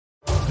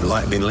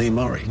Like Lee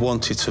Murray,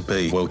 wanted to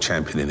be world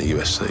champion in the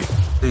UFC.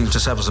 He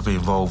just happens to be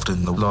involved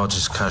in the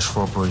largest cash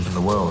robbery in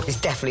the world. He's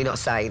definitely not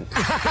sane.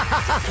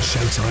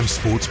 Showtime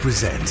Sports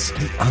presents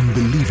the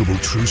unbelievable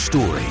true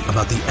story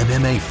about the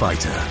MMA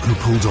fighter who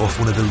pulled off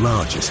one of the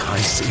largest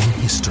heists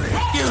in history.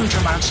 Huge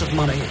amounts of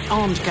money,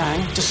 armed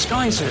gang,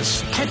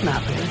 disguises,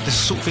 kidnapping. This is the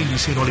sort of thing you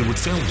see in Hollywood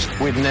films.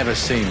 We've never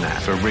seen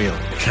that for real.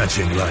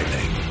 Catching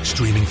Lightning,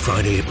 streaming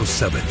Friday, April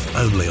 7th,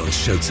 only on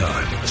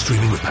Showtime,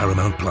 streaming with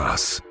Paramount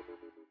Plus.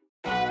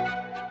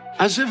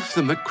 As if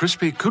the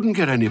McCrispy couldn't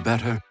get any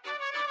better,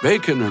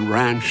 Bacon and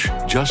Ranch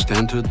just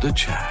entered the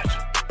chat.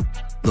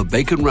 The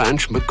Bacon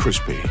Ranch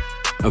McCrispy,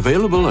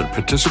 available at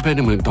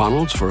participating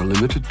McDonald's for a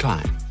limited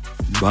time.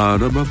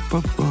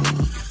 Ba-da-ba-ba-ba.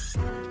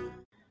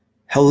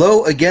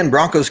 Hello again,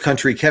 Broncos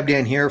country. Kev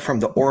Dan here from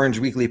the Orange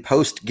Weekly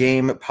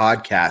Post-Game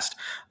Podcast.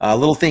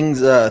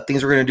 Things we're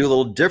going to do a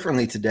little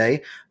differently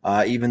today,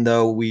 even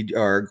though we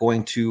are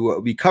going to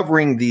be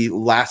covering the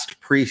last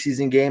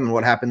preseason game and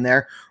what happened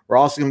there. We're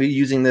also going to be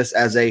using this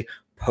as a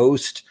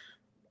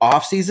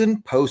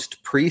post-offseason,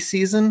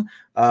 post-preseason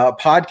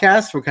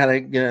podcast. We're kind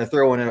of going to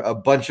throw in a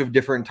bunch of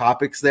different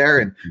topics there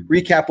and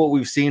recap what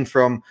we've seen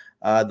from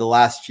the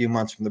last few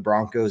months from the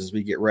Broncos as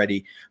we get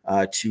ready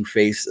to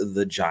face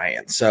the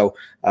Giants. So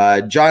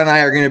John and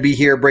I are going to be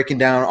here breaking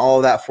down all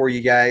of that for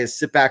you guys.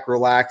 Sit back,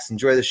 relax,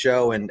 enjoy the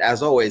show, and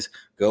as always,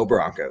 go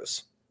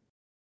Broncos.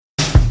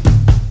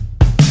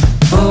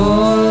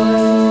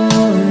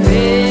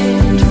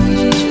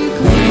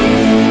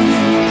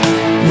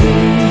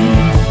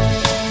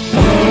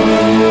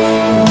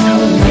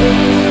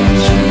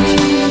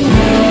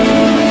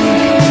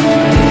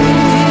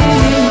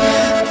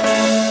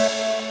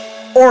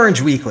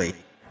 Orange Weekly,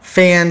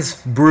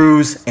 fans,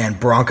 brews, and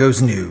Broncos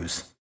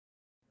news.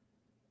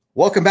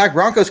 Welcome back,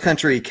 Broncos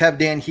country. Kev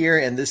Dan here,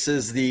 and this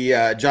is the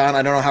John.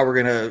 I don't know how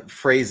we're going to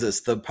phrase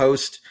this. The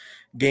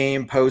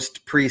post-game,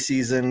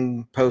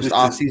 post-preseason,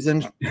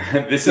 post-off-season.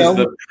 This is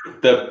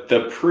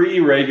the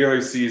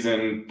pre-regular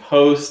season,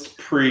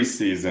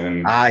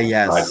 post-preseason.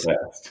 Yes.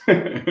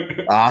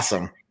 Podcast.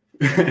 Awesome.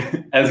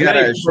 As we got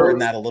many to shorten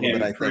that a little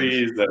bit. I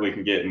think that we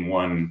can get in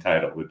one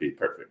title would be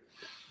perfect.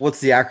 What's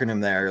the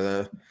acronym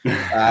there?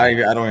 I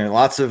don't even.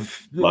 Lots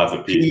of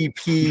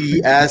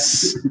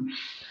PPS.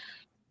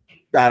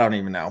 I don't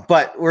even know,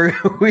 but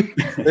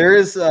there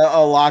is a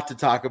lot to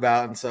talk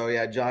about, and so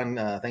yeah, John,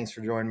 thanks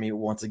for joining me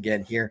once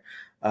again here.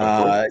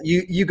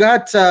 You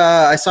got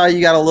I saw you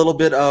got a little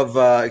bit of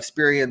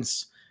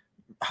experience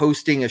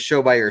hosting a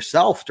show by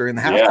yourself during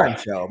the halftime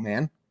show,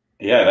 man.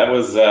 Yeah, that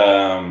was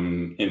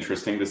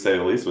interesting to say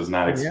the least. Was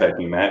not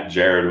expecting that.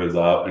 Jared was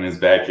out in his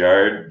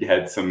backyard. He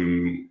had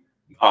some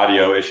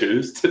audio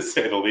issues, to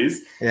say the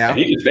least. Yeah. And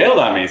he just bailed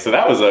on me. So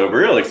that was a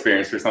real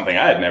experience for something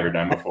I had never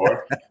done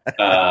before.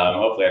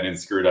 Hopefully I didn't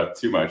screw it up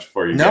too much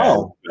for you.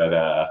 No. Guys. But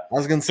I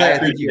was going to say, I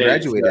think you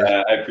graduated.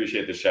 I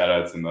appreciate the shout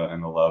outs and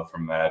the love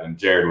from that. And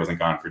Jared wasn't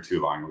gone for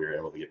too long. We were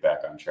able to get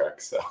back on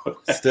track. So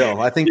still,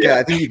 I think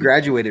you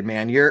graduated,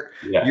 man. You're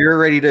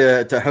ready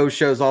to host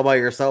shows all by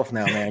yourself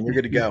now, man. You're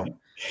good to go.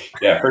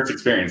 Yeah, first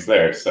experience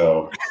there,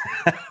 so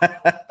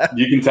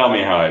you can tell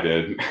me how I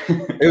did.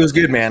 It was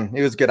good, man.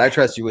 It was good. I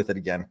trust you with it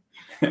again.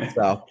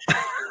 So,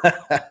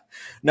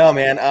 no,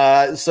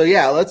 man. So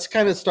yeah, let's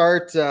kind of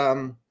start.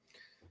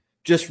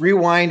 Just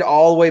rewind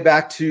all the way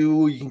back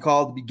to, you can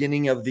call it the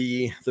beginning of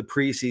the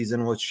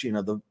preseason, which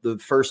the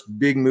first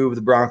big move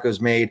the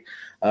Broncos made.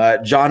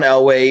 John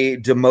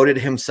Elway demoted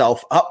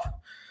himself up.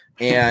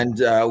 And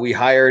we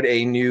hired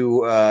a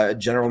new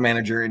general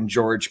manager in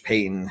George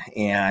Paton.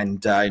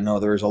 And I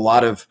know there was a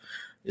lot of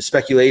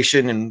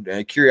speculation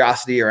and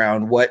curiosity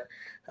around what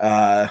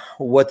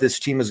this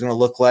team is going to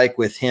look like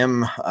with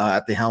him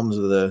at the helms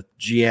of the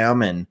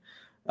GM.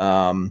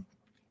 And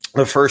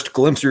the first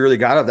glimpse we really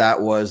got of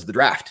that was the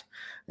draft.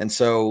 And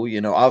so,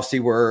 obviously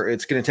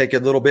it's going to take a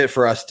little bit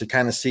for us to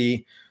kind of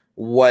see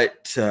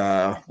what's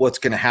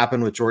going to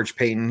happen with George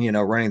Paton,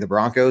 running the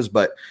Broncos.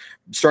 But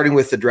starting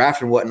with the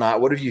draft and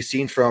whatnot, what have you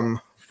seen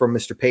from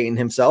Mr. Paton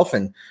himself,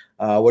 and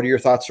what are your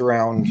thoughts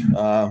around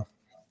him,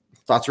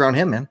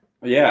 man?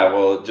 Yeah,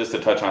 well, just to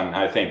touch on,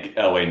 I think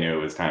Elway knew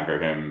it was time for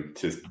him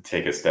to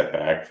take a step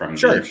back from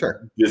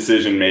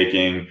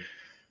decision-making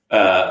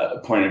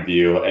point of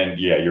view. And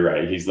yeah, you're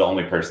right. He's the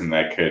only person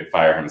that could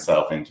fire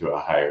himself into a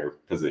higher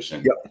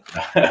position. Yep.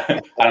 I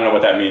don't know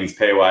what that means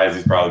pay-wise.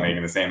 He's probably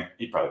making the same.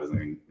 He probably doesn't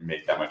even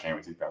make that much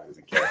anyways. He probably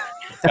doesn't care.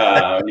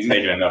 He's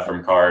making enough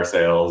from car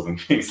sales and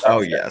things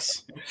like that.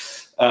 Yes.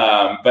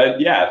 But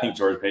yeah, I think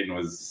George Paton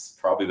was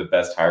probably the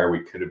best hire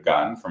we could have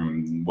gotten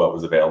from what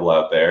was available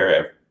out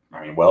there.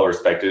 I mean, well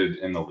respected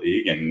in the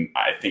league, and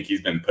I think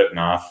he's been putting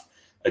off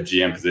a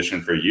GM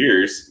position for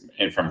years,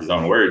 and from his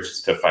own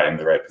words, to find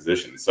the right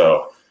position.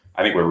 So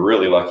I think we're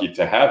really lucky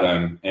to have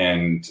him.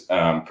 And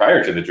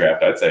prior to the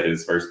draft, I'd say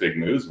his first big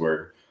moves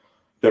were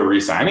the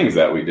re-signings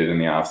that we did in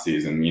the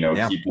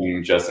offseason,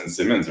 keeping Justin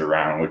Simmons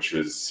around, which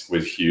was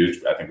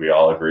huge. I think we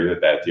all agree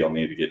that deal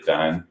needed to get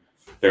done.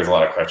 there's a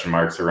lot of question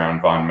marks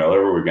around Von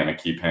Miller. Were we going to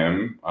keep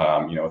him,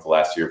 with the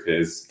last year of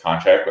his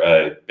contract?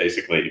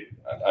 Basically,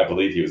 I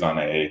believe he was on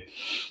a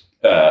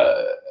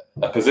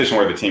position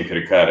where the team could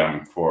have cut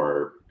him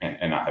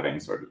and not have any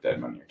sort of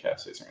dead money or cap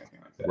space or anything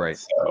like that. Right.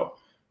 So,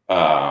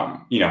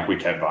 we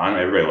kept Von.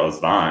 Everybody loves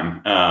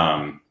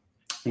Von,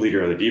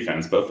 leader of the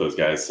defense, both those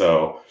guys.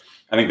 So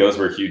I think those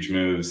were huge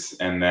moves.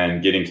 And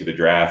then getting to the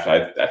draft,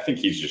 I think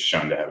he's just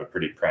shown to have a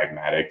pretty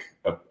pragmatic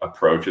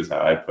approach is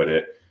how I put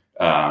it.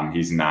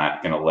 He's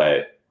not going to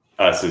let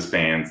us as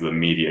fans, the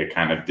media,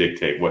 kind of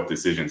dictate what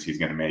decisions he's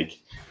going to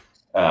make.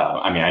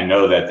 I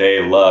know that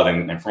they love,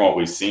 and from what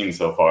we've seen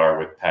so far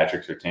with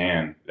Patrick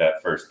Surtain,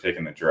 that first pick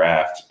in the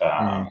draft,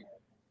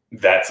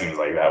 that seems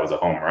like that was a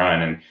home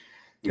run. And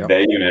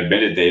they even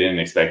admitted they didn't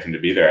expect him to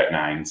be there at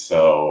 9.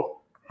 So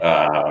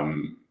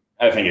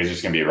I think it's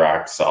just going to be a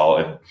rock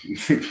solid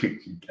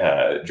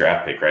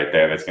draft pick right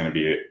there. That's going to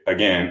be,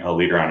 again, a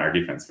leader on our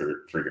defense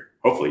for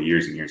hopefully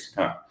years and years to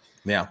come.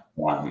 Yeah.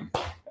 And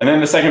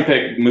then the second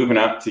pick, moving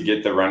up to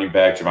get the running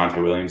back,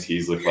 Javonte Williams.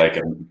 He's looked like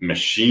a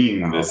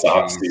machine this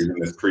offseason,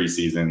 this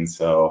preseason.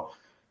 So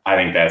I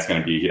think that's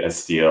going to be a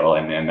steal.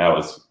 And that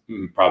was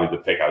probably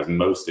the pick I was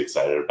most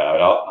excited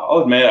about.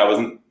 I'll admit I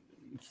wasn't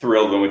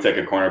thrilled when we took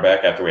a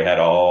cornerback after we had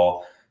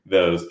all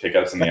those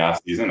pickups in the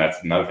offseason.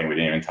 That's another thing we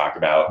didn't even talk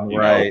about.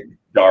 Right.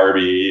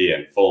 Darby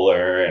and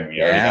Fuller, and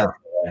we already had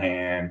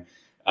Callahan.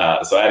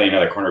 So adding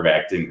another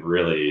cornerback didn't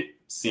really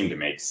seem to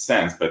make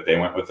sense, but they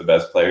went with the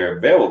best player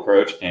available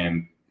approach.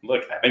 And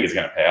look, I think it's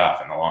going to pay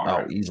off in the long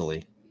run.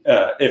 Easily.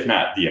 If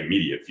not the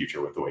immediate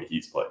future with the way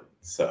he's played.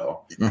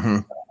 So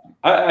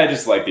I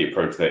just like the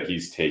approach that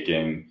he's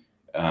taken.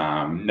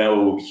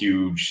 No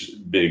huge,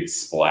 big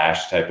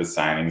splash type of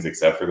signings,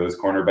 except for those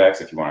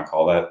cornerbacks, if you want to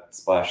call that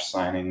splash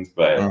signings.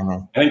 But I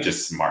think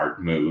just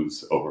smart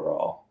moves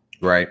overall.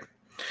 Right.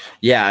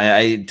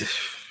 Yeah.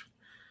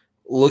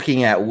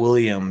 Looking at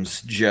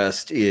Williams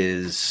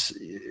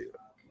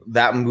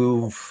that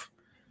move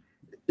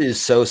is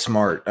so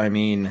smart. I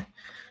mean,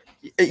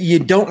 you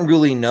don't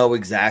really know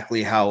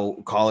exactly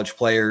how college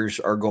players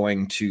are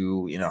going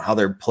to, how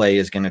their play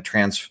is going to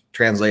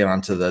translate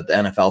onto the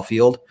NFL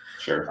field.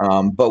 Sure.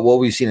 But what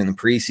we've seen in the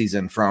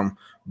preseason from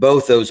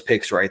both those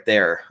picks right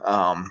there,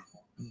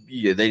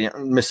 they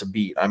didn't miss a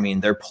beat. I mean,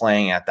 they're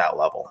playing at that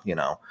level.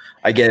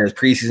 I get it,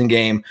 preseason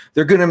game.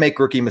 They're going to make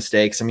rookie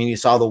mistakes. I mean, you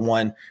saw the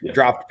one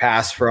dropped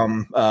pass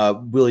from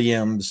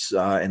Williams,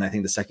 and I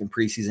think the second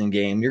preseason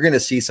game. You're going to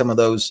see some of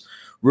those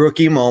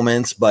rookie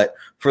moments, but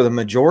for the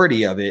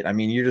majority of it, I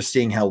mean, you're just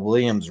seeing how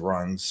Williams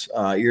runs.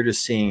 You're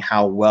just seeing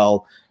how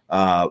well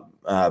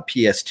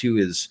PS2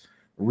 is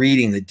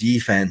reading the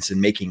defense and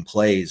making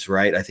plays,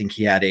 right? I think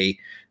he had a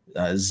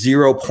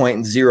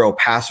 0.0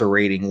 passer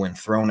rating when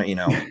thrown,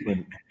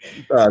 when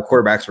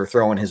quarterbacks were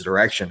throwing his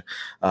direction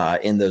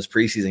in those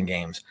preseason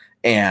games.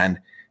 And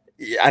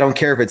I don't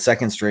care if it's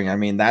second string. I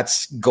mean, that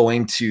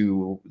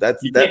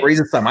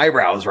raises some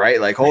eyebrows, right?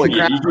 Like, holy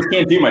crap. You just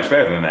can't do much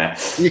better than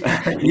that.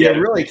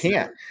 You really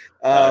can't.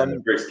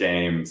 The first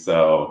game.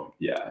 So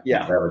that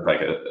was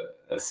like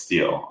a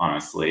steal,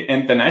 honestly.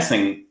 And the nice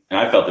thing, and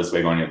I felt this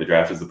way going into the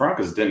draft, is the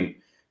Broncos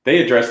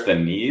they addressed the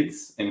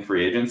needs in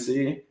free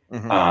agency.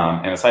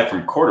 And aside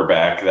from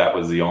quarterback, that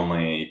was the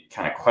only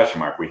kind of question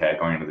mark we had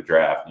going into the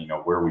draft,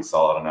 where we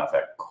solid enough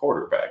at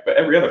quarterback. But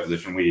every other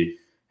position we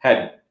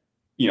had,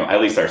 at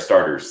least our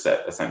starters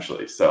set,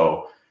 essentially.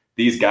 So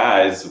these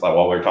guys,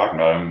 while we're talking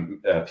about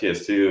them,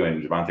 PS2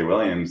 and Javonte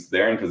Williams,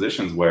 they're in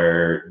positions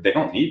where they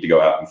don't need to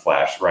go out and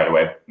flash right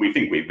away. We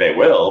think they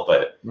will,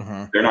 but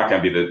they're not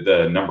going to be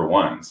the number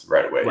ones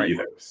right away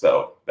either.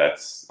 So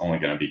that's only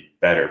going to be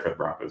better for the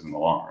Broncos in the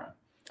long run.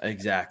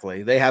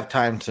 Exactly. They have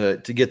time to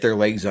get their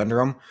legs under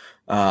them.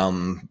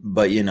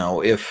 But,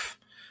 if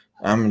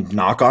I'm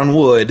knock on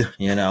wood,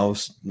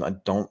 I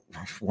don't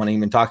want to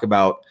even talk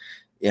about,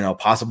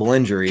 possible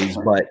injuries,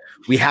 but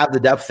we have the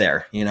depth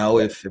there.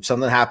 If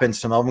something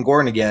happens to Melvin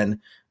Gordon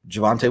again,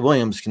 Javonte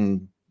Williams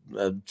can,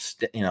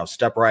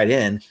 step right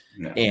in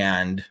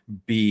and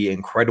be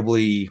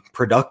incredibly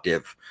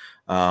productive.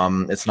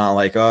 It's not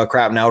like, oh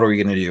crap, now what are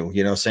we going to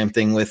do? Same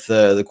thing with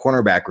the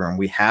cornerback room.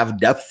 We have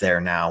depth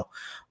there now.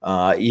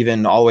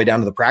 Even all the way down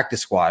to the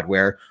practice squad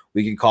where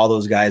we can call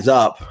those guys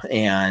up,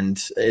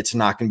 and it's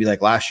not going to be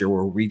like last year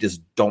where we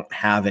just don't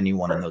have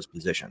anyone in those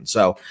positions.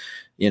 So,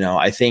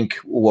 I think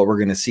what we're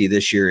going to see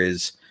this year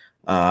is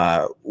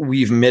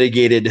we've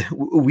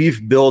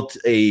built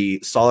a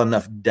solid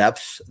enough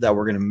depth that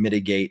we're going to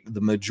mitigate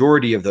the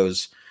majority of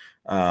those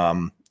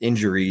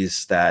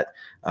injuries that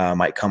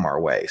might come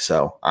our way.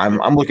 So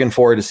I'm looking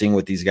forward to seeing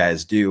what these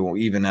guys do,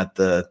 even at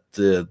the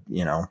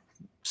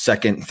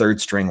second, third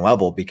string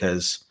level,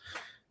 because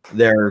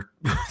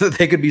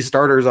they could be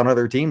starters on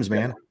other teams,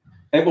 man.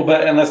 And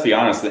let's be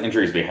honest, the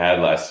injuries we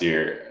had last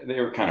year, they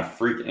were kind of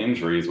freak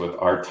injuries with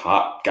our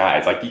top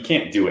guys. Like, you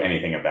can't do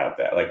anything about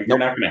that. Like, you're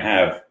not going to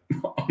have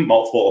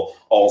multiple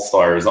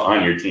all-stars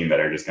on your team that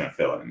are just going to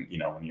fill in.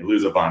 When you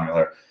lose a Von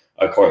Miller,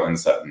 a Cortland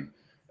Sutton,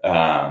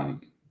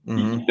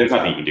 there's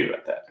nothing you can do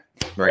about that.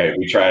 Right.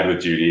 We tried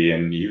with Judy,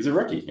 and he was a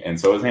rookie, and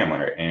so was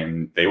Hamler,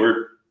 and they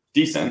were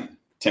decent.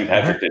 Tim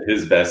Patrick did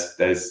his best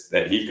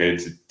that he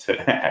could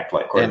to act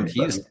like quarterback.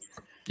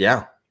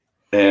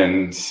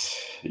 And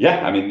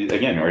I mean,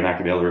 again, we're not going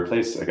to be able to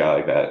replace a guy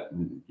like that,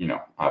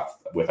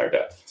 with our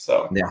depth.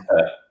 So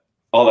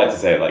all that to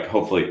say, like,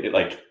 hopefully,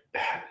 I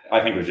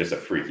think it was just a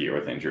freak year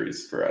with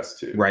injuries for us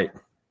too. Right.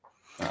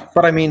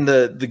 But I mean,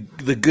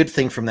 the good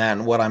thing from that,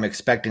 and what I'm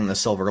expecting the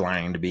silver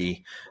lining to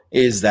be,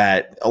 is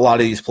that a lot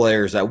of these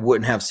players that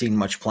wouldn't have seen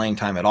much playing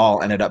time at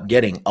all ended up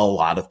getting a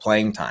lot of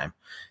playing time.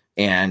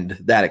 And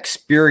that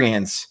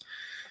experience,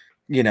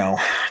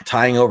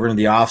 tying over into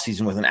the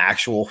offseason with an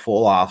actual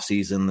full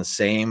offseason, the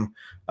same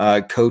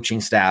coaching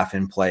staff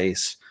in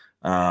place.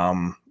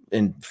 And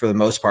for the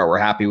most part, we're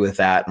happy with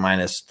that,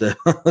 minus the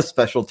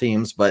special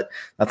teams, but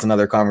that's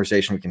another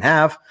conversation we can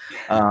have.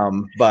 I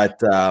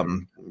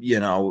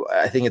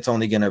think it's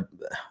only going to –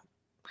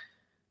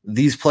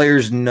 these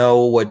players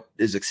know what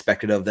is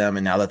expected of them,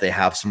 and now that they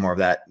have some more of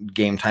that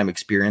game time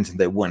experience that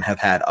they wouldn't have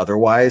had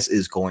otherwise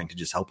is going to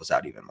just help us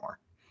out even more.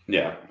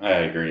 Yeah, I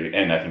agree.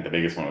 And I think the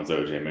biggest one was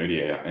OJ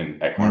Moody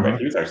at cornerback.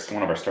 He was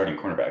one of our starting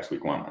cornerbacks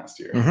week 1 last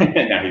year.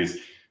 And now he's,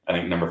 I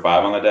think, number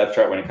 5 on the depth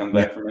chart when he comes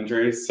back from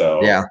injuries.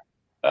 So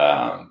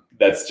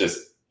that's just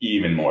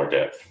even more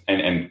depth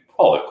and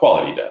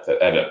quality depth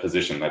at a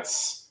position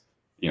that's,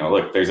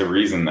 look, there's a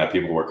reason that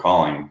people were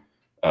calling,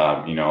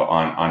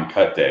 on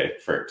cut day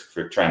for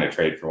trying to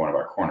trade for one of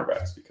our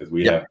cornerbacks, because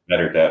we have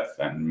better depth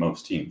than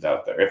most teams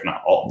out there, if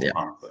not all,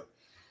 honestly.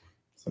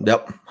 So.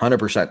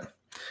 100%.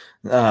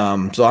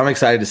 So I'm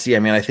excited to see. I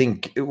mean, I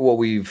think what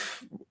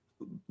we've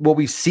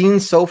seen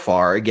so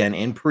far, again,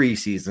 in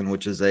preseason,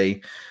 which is a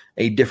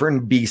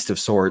different beast of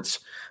sorts,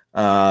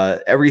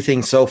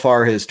 everything so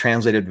far has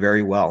translated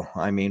very well.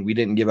 I mean, we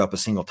didn't give up a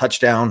single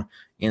touchdown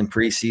in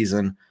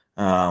preseason.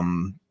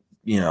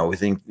 We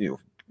think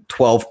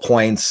 12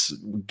 points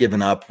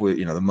given up with,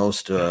 the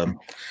most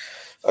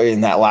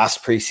in that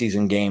last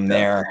preseason game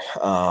there.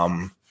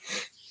 The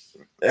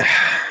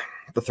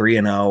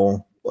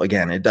 3-0.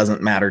 Again, it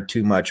doesn't matter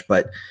too much,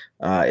 but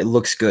it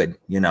looks good.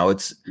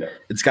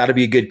 It's got to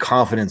be a good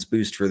confidence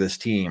boost for this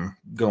team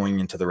going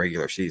into the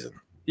regular season.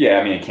 Yeah,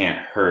 I mean, it can't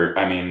hurt.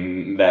 I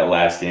mean, that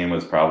last game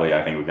was probably,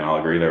 I think we can all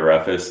agree, the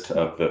roughest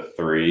of the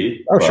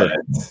 3. Oh, sure.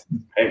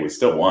 Hey, we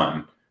still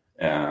won.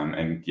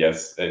 And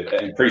yes,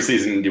 in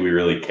preseason, do we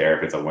really care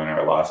if it's a win or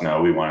a loss?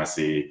 No, we want to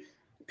see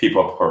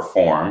people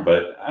perform,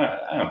 but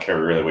I don't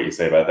care really what you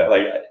say about that.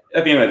 Like,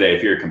 at the end of the day,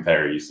 if you're a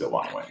competitor, you still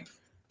want to win.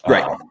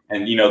 Right.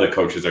 And the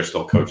coaches are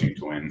still coaching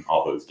to win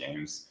all those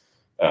games.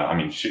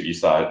 You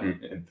saw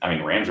it.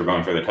 Rams were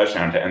going for the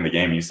touchdown to end the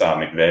game. You saw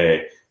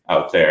McVay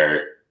out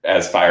there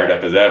as fired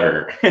up as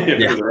ever.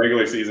 It was a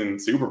regular season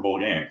Super Bowl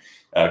game.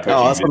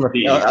 That's in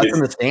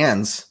the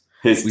stands.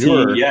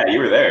 You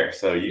were there,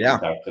 so you can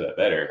talk to that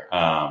better.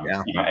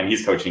 And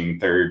he's coaching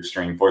third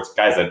string, fourth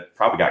guys that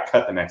probably got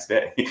cut the next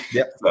day.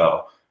 Yep.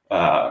 So,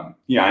 I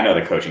know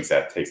the coaching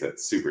staff takes it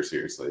super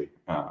seriously.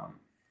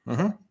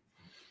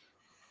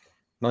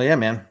 Well, yeah,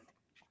 man.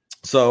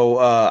 So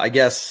I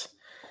guess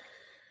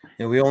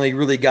we only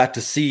really got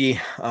to see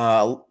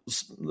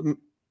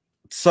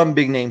some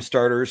big name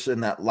starters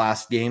in that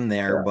last game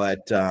there,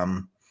 but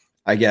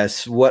I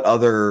guess what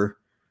other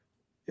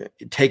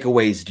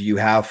takeaways do you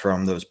have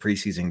from those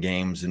preseason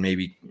games, and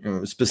maybe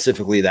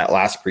specifically that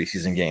last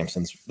preseason game,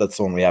 since that's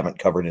the one we haven't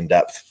covered in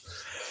depth?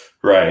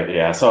 Right.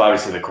 Yeah. So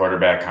obviously the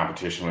quarterback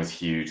competition was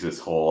huge this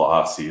whole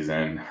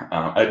offseason.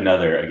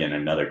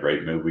 Another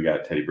great move. We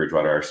got Teddy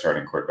Bridgewater, our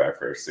starting quarterback,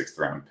 for a 6th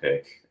round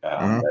pick.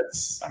 I'll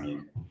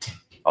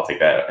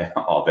take that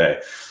all day.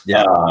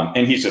 Yeah.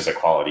 And he's just a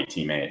quality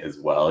teammate as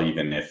well,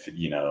 even if,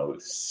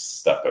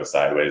 stuff goes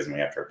sideways and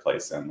we have to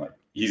replace him. Like,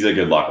 he's a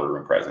good locker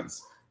room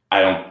presence.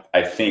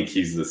 I think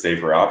he's the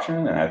safer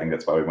option, and I think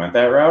that's why we went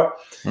that route.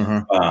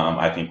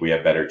 I think we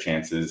have better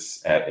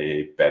chances at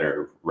a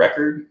better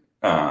record.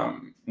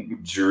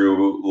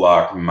 Drew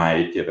Lock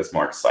might give us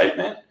more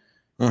excitement.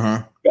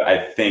 But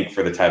I think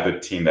for the type of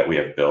team that we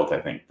have built,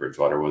 I think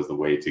Bridgewater was the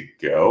way to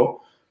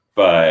go.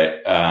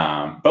 But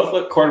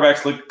both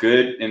quarterbacks looked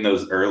good in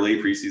those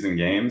early preseason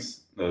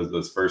games,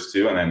 those first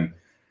 2, and then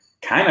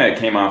kind of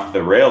came off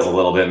the rails a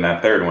little bit in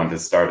that third one to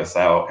start us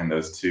out in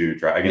those 2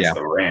 against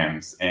the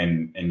Rams.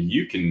 And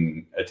you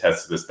can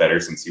attest to this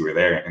better since you were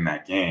there in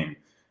that game.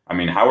 I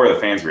mean, how are the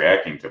fans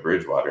reacting to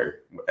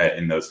Bridgewater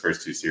in those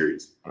first 2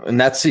 series? And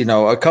that's,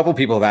 a couple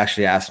people have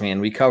actually asked me, and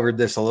we covered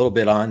this a little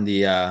bit on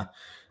the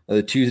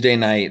Tuesday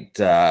night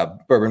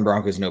Bourbon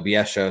Broncos No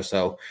BS show.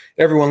 So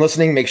everyone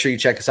listening, make sure you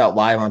check us out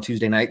live on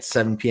Tuesday night,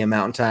 7 p.m.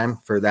 Mountain Time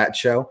for that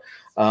show.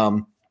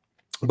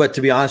 But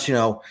to be honest,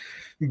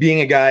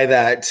 being a guy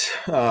that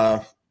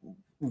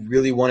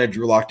really wanted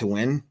Drew Lock to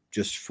win,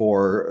 just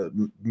for a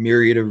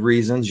myriad of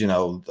reasons,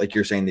 like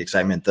you're saying, the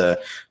excitement,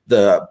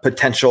 the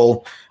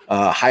potential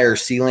higher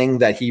ceiling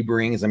that he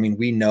brings. I mean,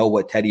 we know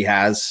what Teddy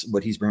has,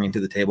 what he's bringing to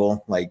the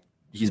table. Like,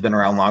 he's been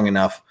around long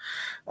enough.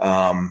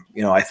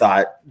 I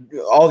thought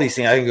all these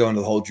things, I can go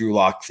into the whole Drew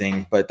Lock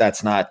thing, but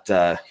that's not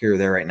here or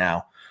there right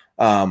now.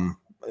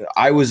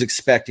 I was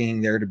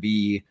expecting there to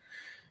be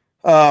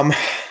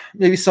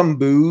maybe some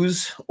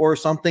boos or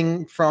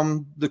something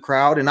from the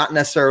crowd, and not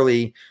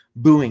necessarily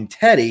booing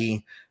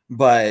Teddy,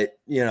 but,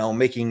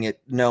 making it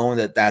known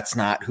that that's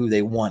not who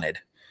they wanted.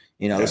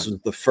 This was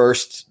the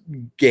first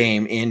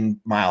game in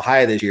Mile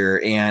High this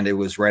year, and it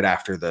was right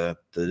after the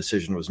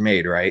decision was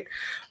made, right?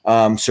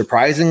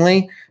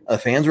 Surprisingly, the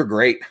fans were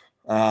great.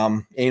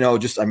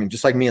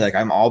 Just like me, like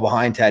I'm all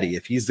behind Teddy.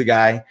 If he's the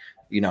guy,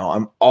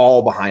 I'm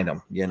all behind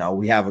him.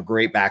 We have a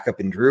great backup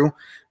in Drew.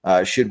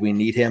 Should we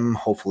need him?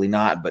 Hopefully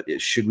not, but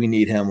should we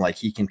need him, like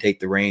he can take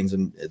the reins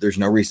and there's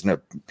no reason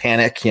to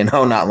panic,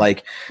 not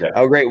like,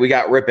 oh great, we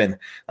got Rippin.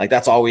 Like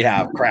that's all we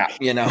have. Crap,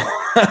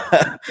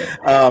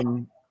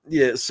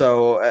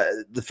 So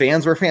the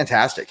fans were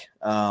fantastic.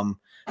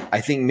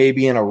 I think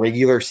maybe in a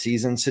regular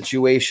season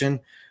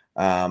situation,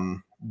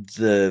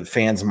 the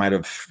fans might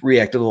have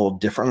reacted a little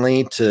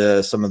differently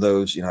to some of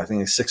those, I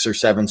think 6 or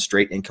 7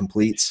 straight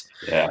incompletes.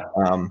 Yeah.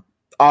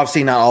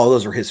 Obviously not all of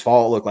those are his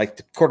fault. Look, like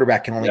the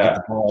quarterback can only get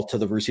the ball to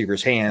the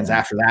receiver's hands.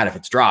 After that, if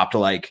it's dropped,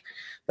 like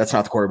that's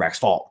not the quarterback's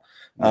fault.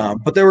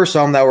 But there were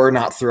some that were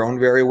not thrown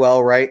very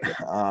well. Right.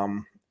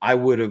 I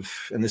would have,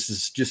 and this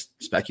is just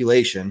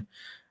speculation.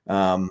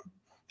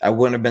 I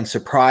wouldn't have been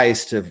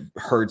surprised to have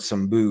heard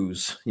some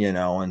boos,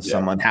 and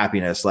some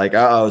unhappiness, like,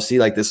 see,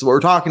 like this is what we're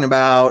talking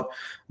about.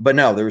 But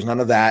no, there was none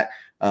of that.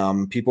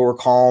 People were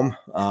calm.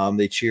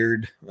 They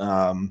cheered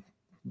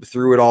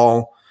through it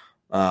all.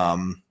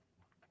 And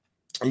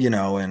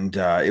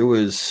it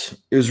was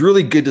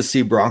really good to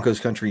see Broncos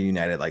country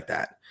united like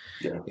that.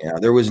 Yeah.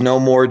 There was no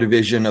more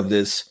division of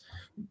this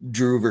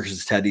Drew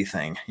versus Teddy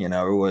thing. It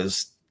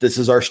was, this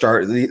is our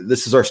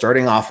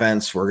starting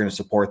offense. We're going to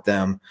support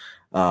them.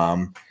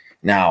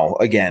 Now,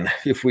 again,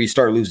 if we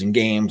start losing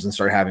games and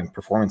start having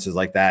performances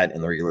like that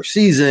in the regular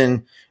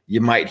season,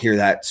 you might hear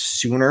that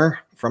sooner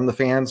from the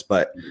fans.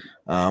 But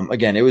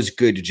again, it was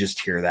good to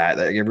just hear that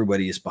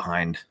everybody is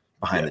behind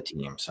the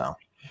team. So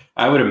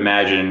I would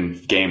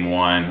imagine game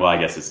 1, well, I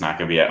guess it's not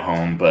going to be at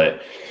home,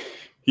 but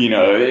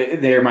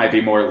there might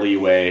be more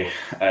leeway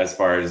as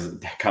far as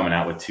coming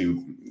out with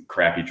 2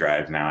 crappy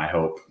drives. Now, I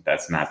hope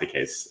that's not the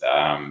case,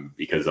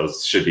 because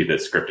those should be the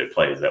scripted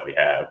plays that we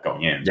have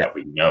going in that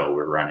we know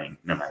we're running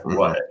no matter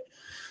what.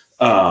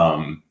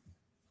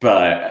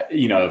 But,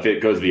 if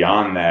it goes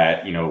beyond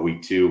that,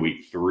 week 2,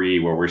 week 3,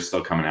 where we're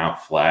still coming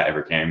out flat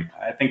every game,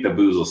 I think the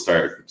boos will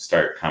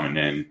start coming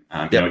in,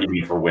 even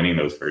if we're winning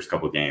those first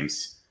couple of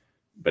games.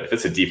 But if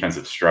it's a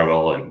defensive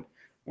struggle and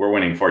we're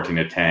winning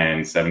 14-10,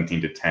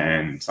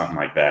 17-10, something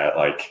like that,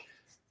 like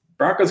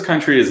Broncos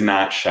country is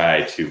not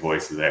shy to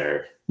voice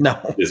their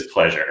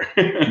displeasure.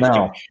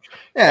 No.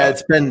 Yeah,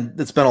 it's been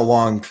a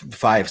long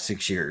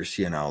 5-6 years,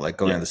 like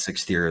going into the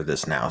 6th year of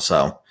this now.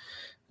 So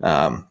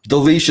the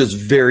leash is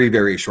very,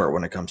 very short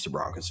when it comes to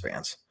Broncos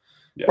fans.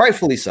 Yeah.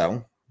 Rightfully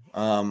so.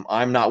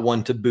 I'm not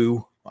one to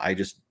boo. I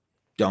just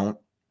don't,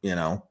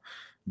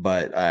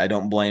 but I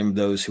don't blame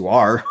those who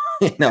are,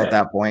 at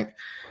that point.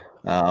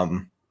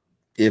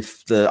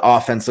 If the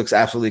offense looks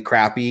absolutely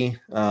crappy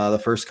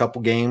the first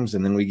couple games,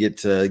 and then we get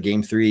to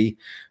game 3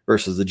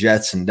 versus the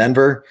Jets in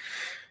Denver,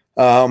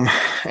 and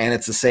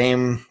it's the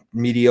same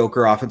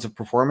mediocre offensive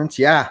performance,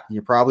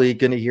 you're probably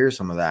going to hear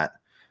some of that.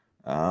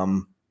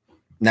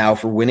 Now,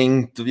 if we're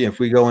winning, if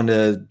we go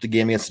into the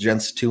game against the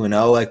Jets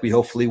 2-0, like we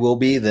hopefully will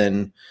be,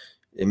 then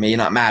it may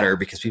not matter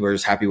because people are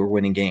just happy we're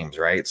winning games,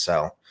 right?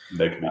 So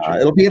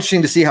it'll be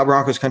interesting to see how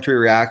Broncos country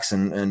reacts,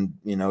 and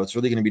it's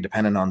really going to be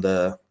dependent on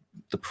the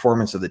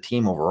performance of the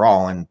team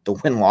overall and the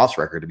win-loss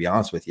record, to be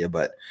honest with you.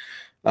 But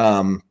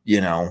the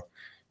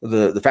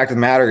fact of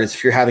the matter is,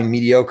 if you're having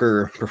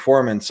mediocre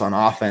performance on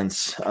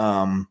offense,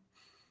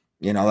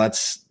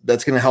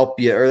 that's going to help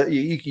you, or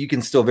you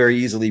can still very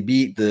easily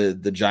beat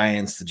the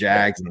Giants, the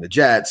Jags, and the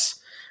Jets,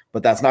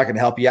 but that's not going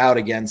to help you out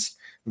against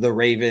the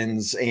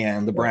Ravens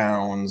and the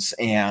Browns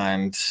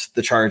and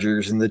the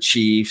Chargers and the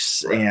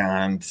Chiefs.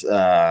 And,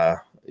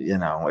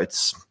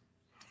 it's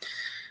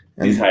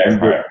these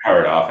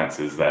higher-powered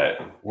offenses that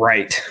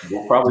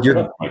will probably put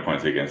up 20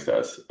 points against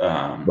us,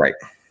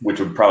 which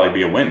would probably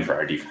be a win for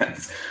our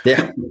defense.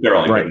 Yeah, they're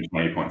only putting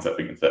 20 points up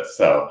against us.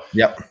 So,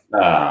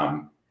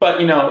 but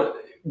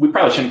we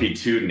probably shouldn't be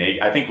too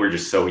negative. I think we're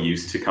just so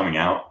used to coming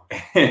out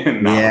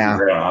and not looking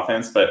great on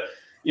offense. But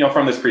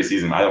from this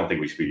preseason, I don't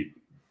think we should be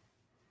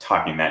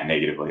talking that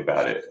negatively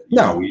about it.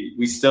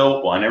 We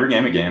still won every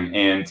game again,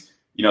 and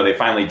they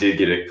finally did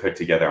get it put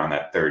together on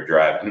that 3rd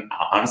drive. And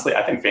honestly,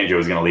 I think Fangio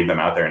was going to leave them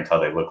out there until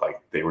they looked like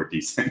they were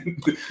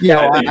decent.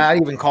 I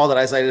even called it.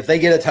 I said, if they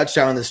get a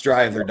touchdown on this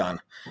drive, they're done.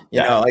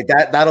 Like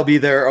that'll be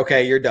their,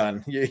 okay, you're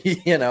done.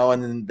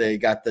 And then they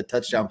got the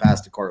touchdown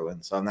pass to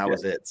Cortland. So that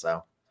was it.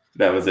 So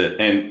that was it.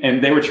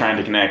 And they were trying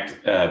to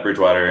connect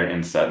Bridgewater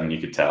and Sutton.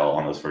 You could tell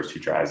on those first 2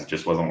 drives, it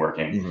just wasn't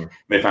working. Mm-hmm.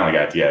 They finally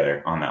got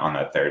together on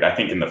that 3rd. I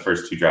think in the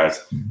first 2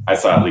 drives, I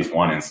saw at least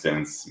one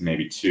instance,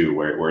 maybe 2,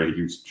 where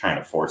he was trying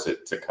to force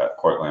it to cut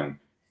Cortland,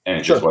 and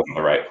it just wasn't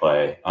the right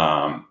play.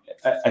 I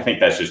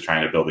think that's just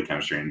trying to build the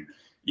chemistry and,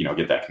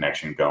 get that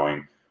connection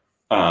going.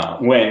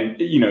 when,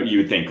 you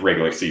would think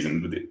regular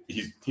season,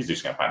 he's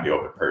just going to find the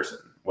open person,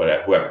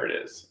 whoever it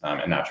is,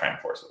 and not try and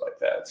force it like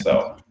that.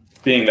 So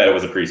being that it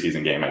was a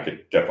preseason game, I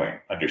could definitely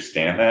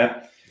understand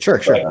that. Sure.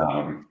 But,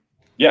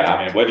 yeah,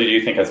 I mean, what did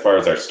you think as far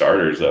as our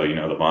starters, though?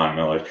 The Von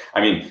Miller. I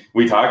mean,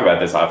 we talk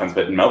about this offense,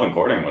 but Melvin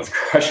Gordon was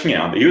crushing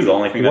out. He was the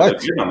only thing that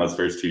was good on those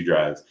first 2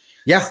 drives.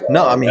 Yeah, so,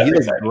 no, I mean, he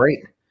looked great.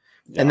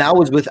 Yeah. And that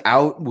was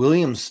without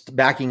Williams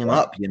backing him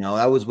up.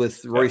 That was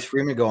with Royce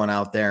Freeman going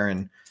out there.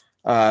 And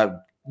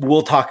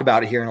we'll talk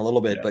about it here in a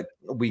little bit, but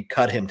we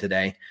cut him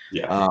today,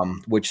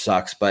 which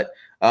sucks. But,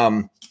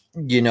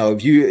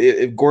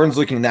 if Gordon's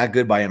looking that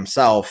good by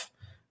himself,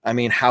 I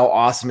mean, how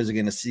awesome is it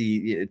going to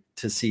see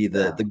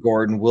the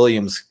Gordon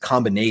Williams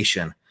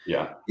combination?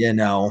 Yeah.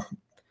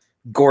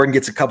 Gordon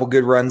gets a couple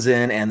good runs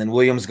in, and then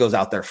Williams goes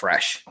out there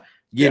fresh,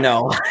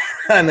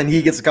 and then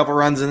he gets a couple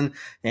runs in,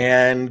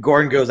 and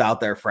Gordon goes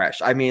out there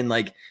fresh. I mean,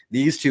 like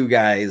these two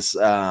guys.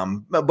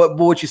 But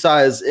what you saw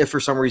is if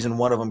for some reason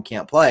one of them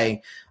can't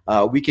play,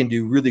 we can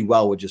do really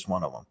well with just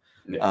one of them.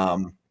 Yeah.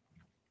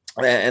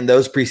 And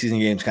those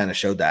preseason games kind of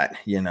showed that,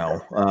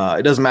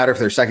 it doesn't matter if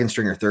they're second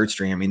string or third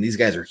string. I mean, these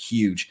guys are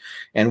huge,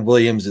 and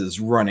Williams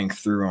is running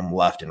through them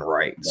left and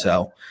right. Yeah.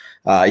 So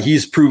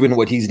he's proven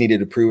what he's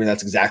needed to prove, and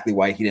that's exactly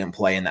why he didn't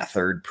play in that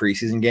third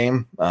preseason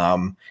game.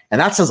 And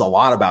that says a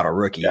lot about a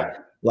rookie.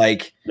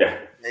 Yeah.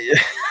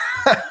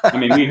 I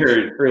mean, we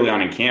heard early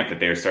on in camp that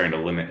they were starting to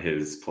limit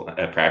his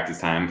practice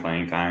time,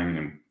 playing time,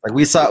 and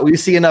we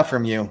see enough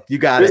from you. You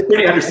got it. It's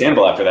pretty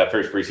understandable after that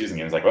first preseason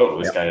game. It's like, oh,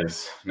 this guy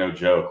is no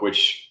joke.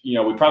 Which we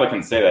probably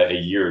couldn't say that a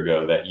year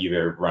ago that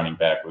either running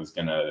back was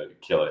going to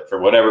kill it for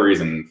whatever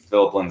reason.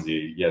 Philip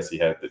Lindsay, yes, he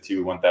had the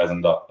 2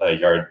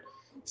 1,000-yard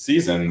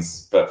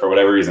seasons, but for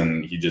whatever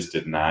reason, he just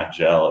did not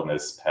gel in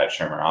this Pat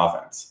Shurmur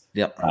offense.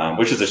 Yep.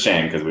 Which is a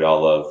shame because we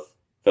all love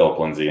Philip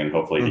Lindsay, and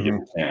hopefully he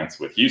gets a chance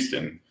with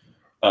Houston.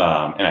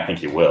 And I think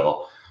he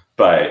will.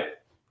 But,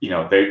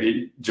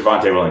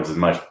 Javonte Williams is a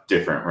much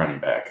different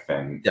running back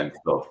than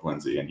Philip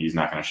Lindsay, and he's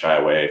not going to shy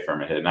away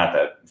from a hit. Not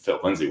that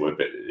Philip Lindsay would,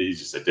 but he's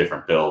just a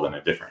different build and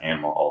a different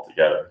animal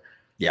altogether.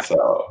 Yeah.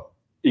 So,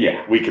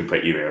 we could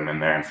put either of them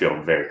in there and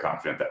feel very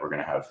confident that we're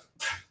going to have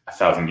a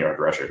 1,000-yard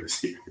rusher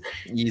this year.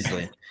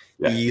 Easily.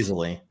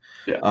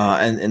 Yeah.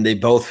 And they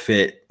both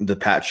fit the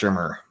Pat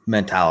Shurmur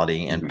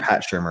mentality and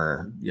Pat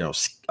Shurmur,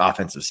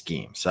 offensive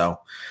scheme. So,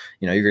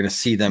 you're going to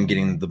see them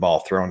getting the ball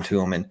thrown to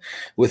them. And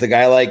with a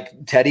guy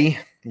like Teddy,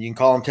 you can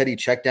call him Teddy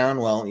check down.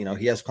 Well,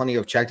 he has plenty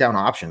of check down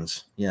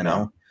options,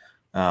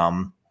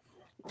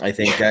 I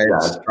think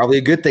it's probably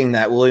a good thing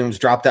that Williams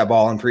dropped that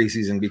ball in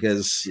preseason,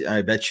 because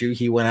I bet you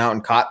he went out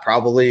and caught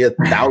probably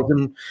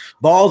 1,000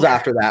 balls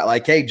after that.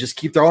 Like, hey, just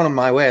keep throwing them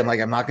my way. I'm like,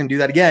 I'm not going to do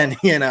that again,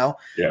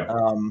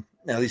 Yeah.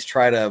 At least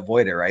try to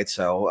avoid it. Right.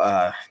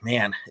 So,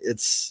 man,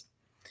 it's,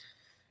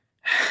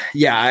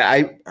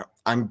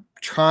 I'm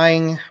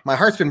trying. My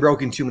heart's been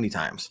broken too many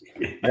times.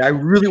 I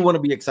really want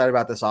to be excited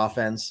about this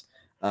offense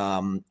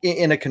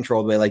in a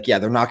controlled way. Like,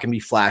 they're not going to be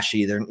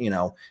flashy. They're,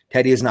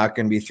 Teddy is not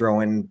going to be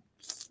throwing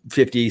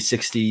 50,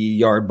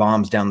 60-yard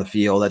bombs down the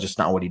field. That's just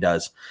not what he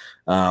does.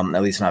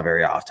 At least not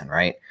very often.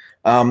 Right.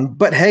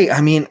 But hey,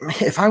 I mean,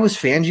 if I was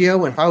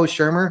Fangio and if I was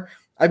Shurmur,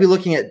 I'd be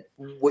looking at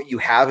what you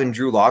have in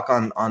Drew Lock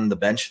on the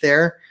bench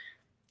there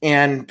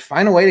and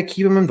find a way to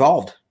keep him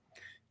involved,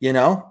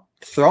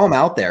 throw him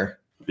out there.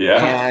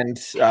 Yeah. And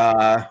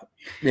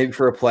maybe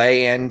for a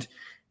play and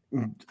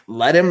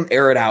let him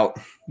air it out,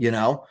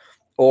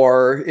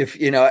 or if,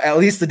 at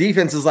least the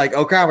defense is like,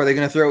 oh crap, are they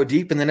going to throw it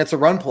deep? And then it's a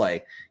run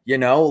play,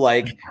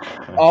 like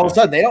all of a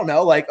sudden they don't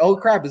know, like, oh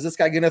crap, is this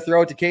guy going to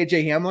throw it to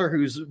KJ Hamler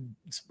who's,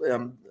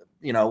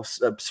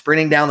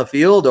 sprinting down the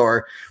field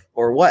or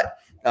what?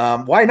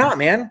 Why not,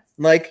 man?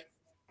 Like,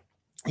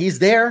 he's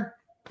there.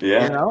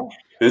 Yeah.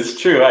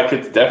 It's true. I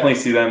could definitely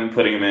see them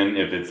putting him in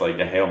if it's like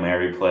a Hail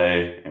Mary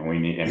play and we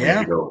need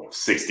to go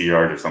 60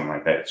 yards or something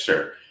like that.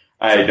 Sure.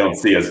 I don't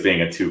see us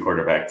being a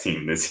 2-quarterback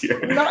team this year.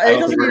 No, it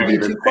doesn't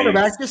need to be 2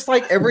 quarterbacks. Just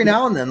like every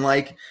now and then,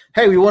 like,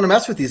 hey, we want to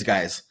mess with these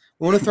guys.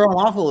 We want to throw them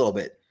off a little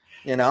bit,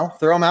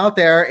 throw them out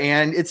there,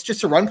 and it's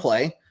just a run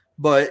play.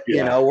 But,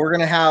 we're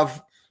going to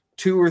have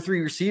 2 or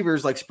 3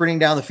 receivers like sprinting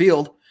down the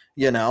field,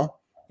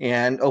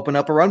 and open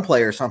up a run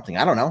play or something.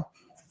 I don't know.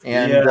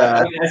 And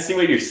I see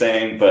what you're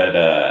saying, but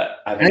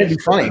I think it'd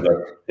be funny.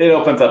 It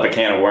opens up a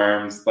can of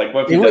worms. Like,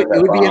 what if it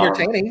would be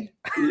entertaining.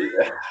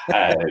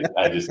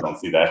 I just don't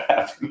see that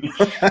happening.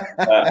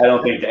 I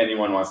don't think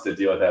anyone wants to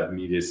deal with that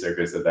media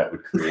circus that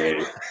would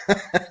create.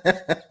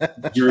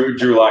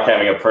 Drew Lock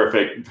having a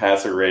perfect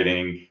passer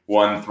rating,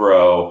 1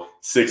 throw,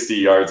 60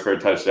 yards for a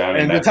touchdown,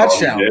 and the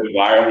touchdown.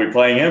 Why aren't we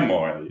playing him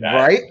more?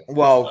 Right?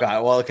 Well,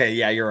 God. Well, okay.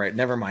 Yeah, you're right.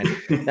 Never mind.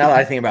 Now that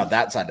I think about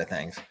that side of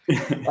things.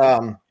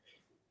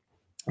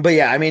 But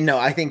yeah, I mean, no,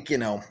 I think,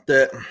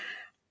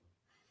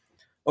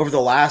 over the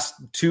last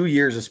 2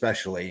 years,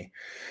 especially,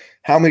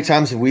 how many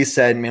times have we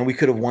said, man, we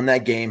could have won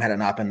that game had it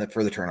not been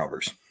for the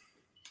turnovers?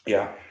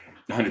 Yeah,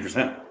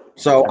 100%.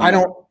 So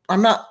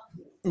I'm not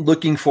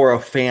looking for a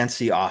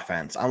fancy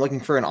offense. I'm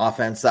looking for an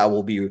offense that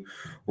will be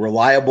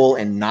reliable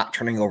and not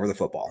turning over the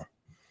football.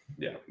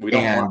 Yeah.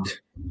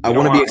 I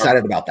want to be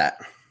excited about that.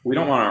 We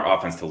don't want our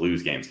offense to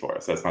lose games for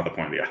us. That's not the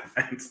point of the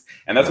offense.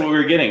 And that's what we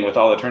were getting with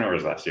all the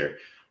turnovers last year.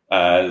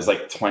 It was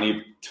like 20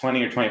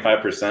 or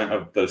 25%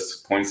 of the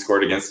points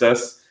scored against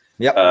us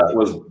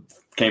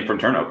came from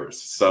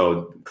turnovers.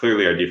 So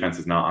clearly our defense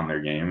is not on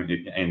their game.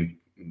 And,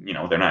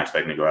 they're not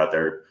expecting to go out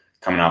there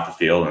coming off the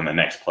field and the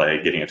next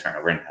play getting a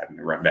turnover and having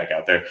to run back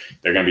out there.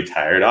 They're going to be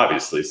tired,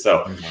 obviously.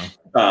 So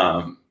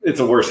it's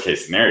a worst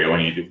case scenario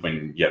when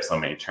you have so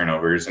many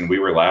turnovers. And we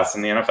were last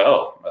in the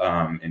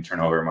NFL in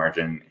turnover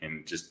margin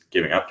and just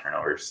giving up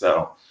turnovers.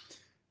 So,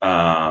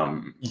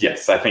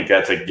 yes, I think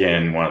that's,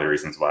 again, one of the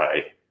reasons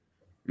why,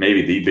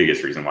 maybe the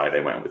biggest reason why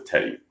they went with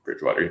Teddy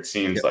Bridgewater. It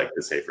seems like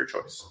the safer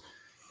choice.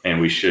 And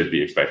we should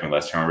be expecting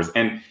less turnovers.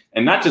 And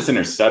not just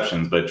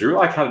interceptions, but Drew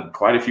Lock had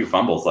quite a few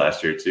fumbles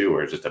last year, too,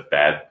 where it's just a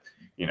bad,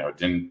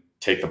 didn't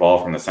take the ball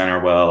from the center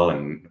well,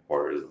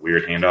 or it was a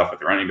weird handoff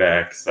with the running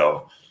back.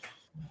 So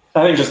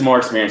I think just more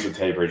experience with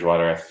Teddy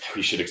Bridgewater.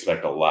 We should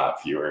expect a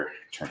lot fewer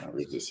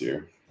turnovers this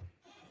year.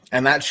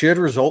 And that should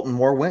result in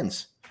more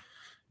wins.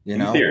 A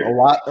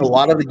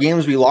lot of the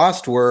games we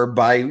lost were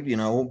by,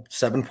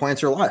 7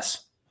 points or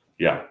less.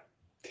 Yeah.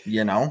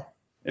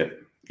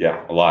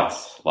 Yeah,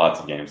 lots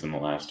of games in the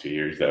last 2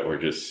 years that were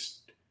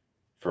just,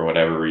 for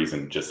whatever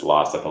reason, just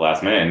lost at the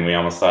last minute. And we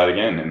almost saw it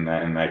again in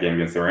that game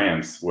against the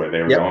Rams, where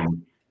they were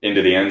going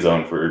into the end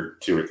zone for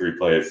 2 or 3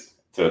 plays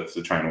to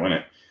try and win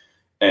it.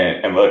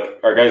 And look,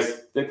 our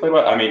guys, they played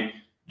well. I mean,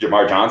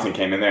 Jamar Johnson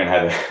came in there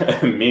and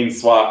had a mean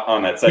swat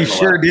on that second.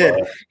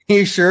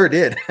 He sure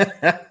did.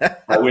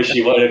 I wish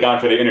he would have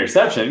gone for the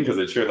interception, because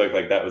it sure looked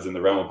like that was in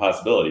the realm of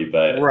possibility.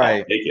 But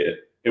I'll take it.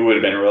 It would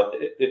have been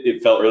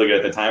it felt really good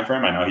at the time for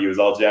him. I know he was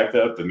all jacked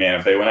up, but man,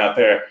 if they went out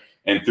there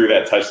and threw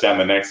that touchdown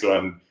the next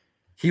one,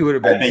 he would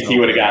have been. I think he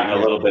would have gotten a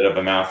little bit of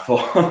a mouthful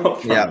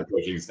from the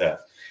coaching staff.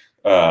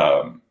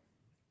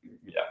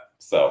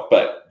 So,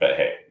 but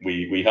hey,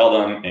 we held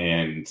them,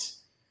 and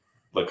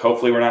look,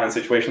 hopefully we're not in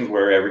situations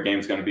where every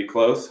game's going to be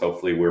close.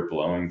 Hopefully we're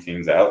blowing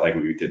teams out like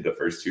we did the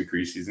first 2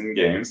 preseason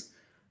games.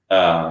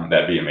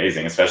 That'd be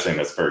amazing, especially in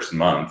this first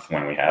month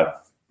when we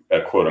have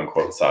a quote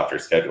unquote softer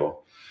schedule.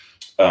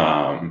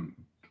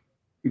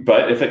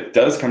 But if it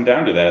does come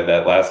down to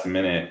that last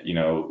minute,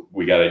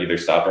 we got to either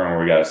stop them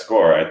or we got to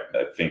score. I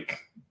think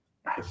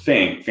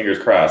fingers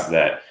crossed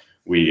that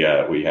we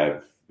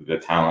have the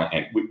talent,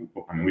 and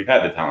we've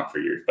had the talent for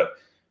years, but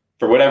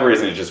for whatever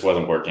reason, it just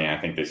wasn't working. I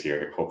think this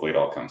year, hopefully it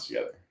all comes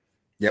together.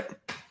 Yep.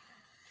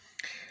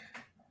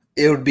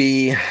 It would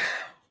be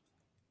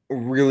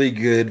really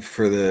good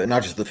for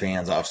not just the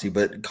fans, obviously,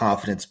 but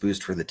confidence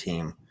boost for the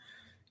team.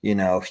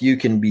 If you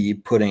can be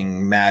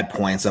putting mad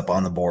points up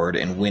on the board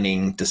and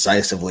winning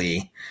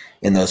decisively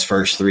in those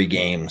first 3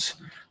 games,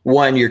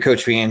 you're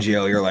Coach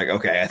Fangio, you're like,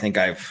 okay, I think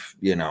I've,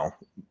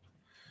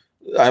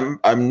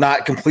 I'm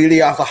not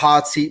completely off the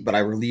hot seat, but I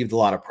relieved a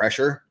lot of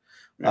pressure,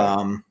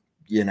 and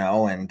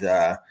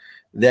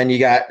then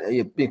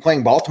you're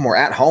playing Baltimore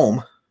at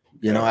home,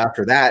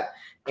 after that.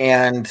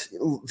 And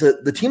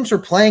the teams we're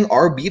playing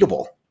are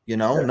beatable,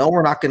 No,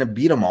 we're not going to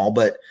beat them all,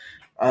 but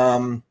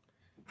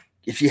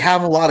if you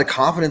have a lot of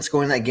confidence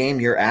going in that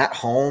game, you're at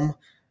home.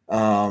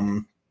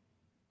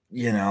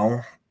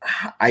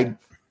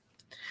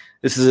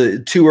 This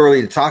is too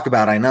early to talk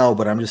about, I know,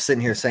 but I'm just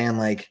sitting here saying,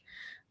 like,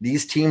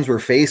 these teams we're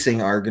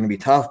facing are going to be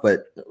tough,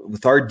 but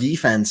with our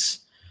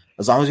defense,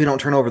 as long as we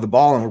don't turn over the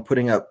ball and we're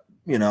putting up,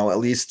 at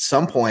least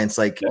some points,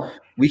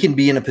 we can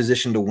be in a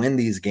position to win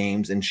these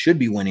games and should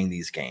be winning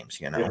these games,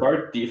 If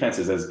our defense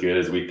is as good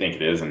as we think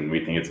it is, and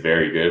we think it's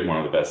very good, one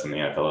of the best in the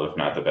NFL, if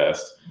not the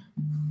best,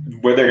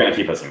 where they're going to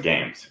keep us in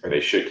games, or they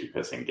should keep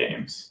us in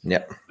games.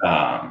 Yep.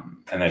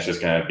 And that's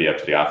just going to be up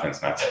to the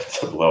offense not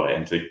to blow it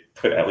and to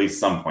put at least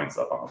some points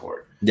up on the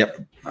board. Yep.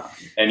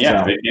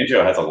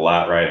 Fangio has a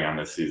lot riding on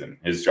this season.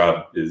 His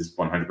job is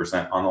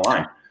 100% on the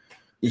line.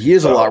 He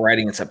is a lot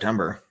riding in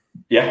September.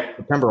 Yeah.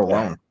 September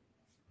alone.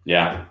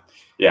 Yeah.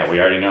 Yeah,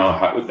 we already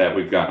know that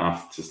we've gotten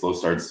off to slow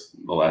starts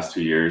the last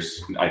 2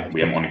 years. We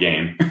haven't won a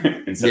game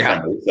in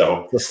September,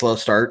 so the slow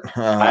start.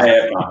 I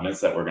have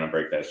confidence that we're going to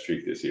break that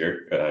streak this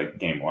year,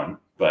 game 1.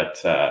 But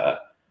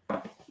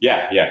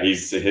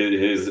he's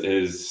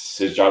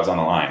his job's on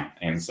the line,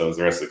 and so is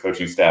the rest of the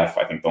coaching staff.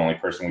 I think the only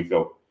person we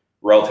feel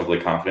relatively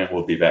confident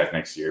will be back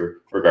next year,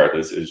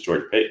 regardless, is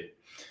George Paton.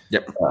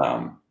 Yep.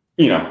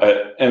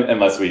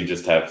 Unless we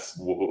just have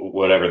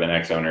whatever the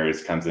next owner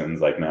comes in and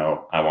is like,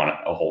 no, I want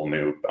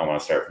to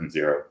start from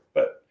zero.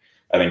 But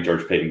I think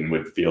George Paton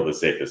would feel the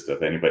safest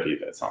of anybody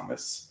that's on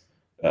this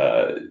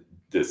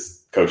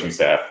coaching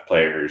staff,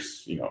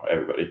 players,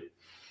 everybody.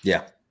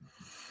 Yeah,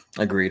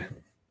 agreed.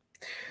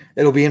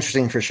 It'll be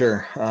interesting for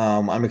sure.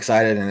 I'm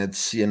excited, and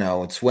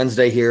it's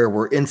Wednesday here.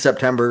 We're in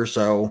September,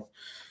 so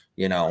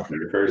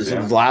this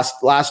is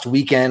last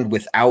weekend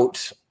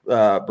without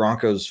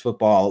Broncos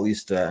football, at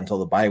least until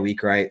the bye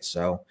week, right?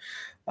 So,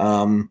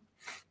 and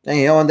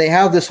they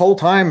have this whole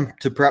time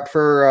to prep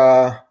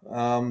for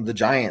the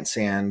Giants,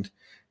 and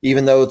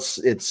even though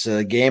it's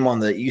a game on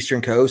the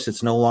Eastern Coast,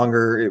 it's no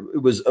longer.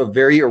 It was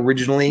very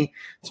originally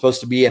supposed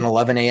to be an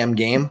 11 a.m.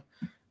 game,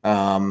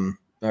 or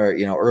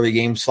early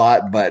game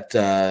slot, but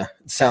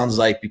it sounds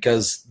like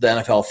because the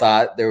NFL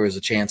thought there was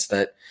a chance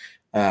that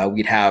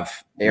we'd have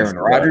Aaron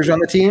Rodgers on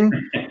the team,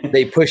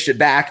 they pushed it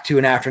back to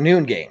an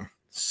afternoon game.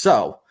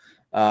 So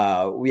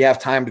we have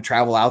time to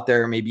travel out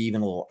there, maybe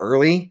even a little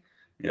early.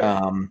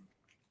 Yeah.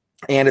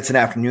 And it's an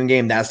afternoon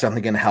game. That's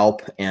definitely going to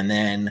help. And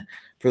then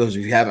for those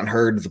of you who haven't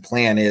heard, the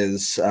plan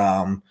is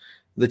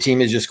the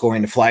team is just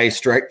going to fly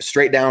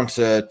straight down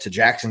to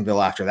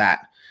Jacksonville after that.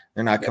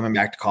 They're not coming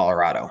back to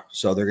Colorado.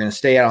 So they're going to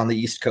stay out on the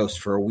East Coast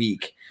for a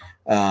week.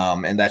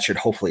 And that should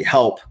hopefully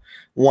help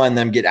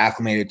them get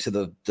acclimated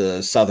to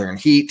the southern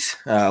heat,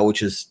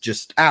 which is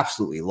just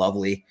absolutely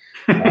lovely.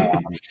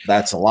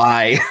 That's a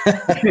lie.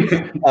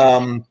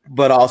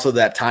 But also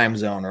that time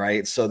zone,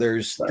 right? So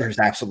there's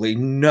absolutely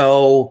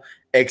no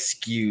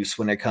excuse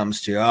when it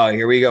comes to,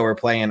 here we go, we're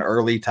playing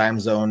early time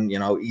zone,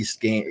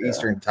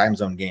 Eastern time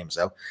zone game.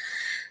 So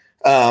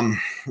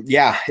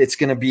it's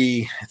gonna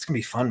be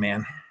fun,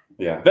 man.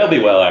 Yeah, they'll be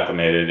well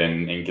acclimated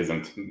and gives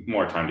them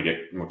more time to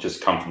get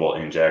just comfortable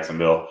in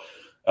Jacksonville.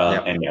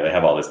 And they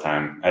have all this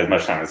time, as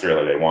much time as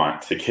really they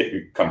want to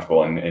get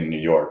comfortable in New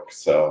York.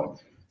 So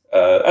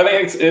I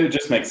think it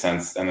just makes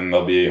sense. And then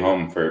they'll be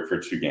home for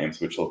 2 games,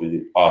 which will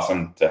be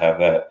awesome to have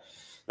that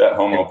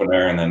home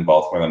opener, and then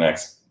Baltimore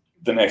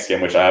the next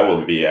game, which I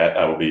will be at.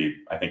 I will be,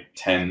 I think,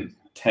 10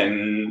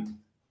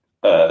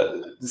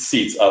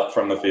 seats up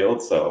from the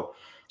field. So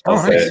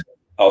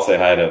I'll say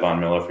hi to Von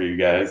Miller for you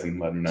guys and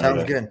let him know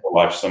that we'll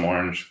watch some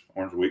Orange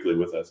Weekly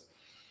with us.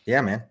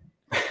 Yeah, man.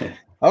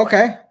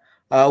 Okay.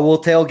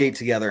 We'll tailgate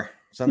together.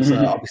 Since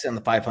I'll be sitting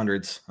in the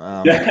 500s,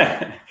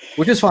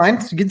 which is fine.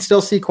 You can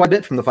still see quite a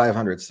bit from the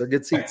 500s. They're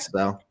good seats,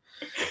 though.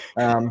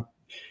 Hey,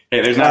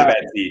 there's not a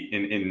bad seat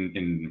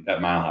in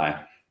at Mile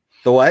High.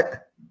 The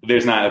what?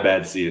 There's not a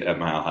bad seat at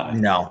Mile High.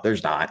 No,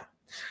 there's not.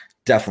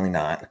 Definitely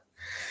not.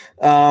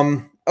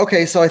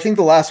 Okay, so I think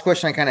the last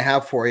question I kind of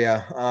have for you,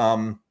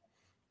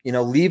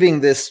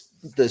 leaving this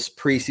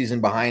preseason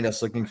behind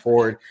us, looking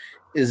forward,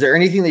 is there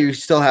anything that you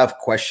still have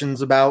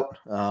questions about,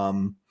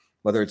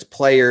 whether it's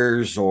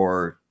players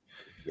or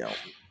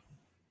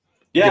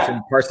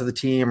different parts of the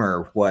team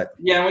or what?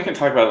 Yeah, and we can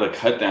talk about the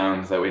cut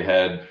downs that we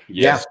had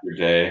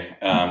yesterday.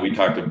 We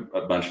talked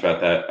a bunch about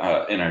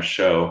that in our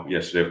show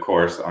yesterday, of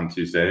course, on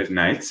Tuesday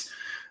nights.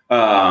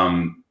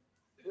 A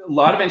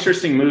lot of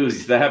interesting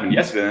moves that happened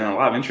yesterday and a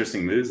lot of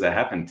interesting moves that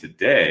happened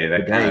today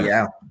that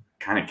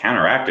kind of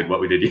counteracted what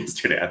we did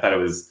yesterday. I thought it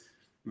was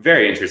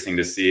very interesting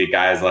to see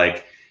guys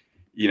like,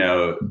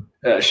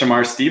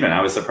 Shamar Stephen.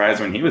 I was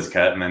surprised when he was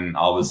cut, and then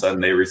all of a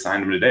sudden they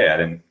re-signed him today. I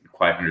didn't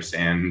quite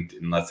understand,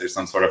 unless there's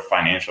some sort of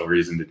financial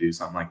reason to do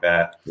something like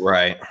that.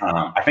 Right.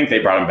 I think they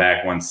brought him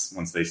back once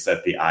they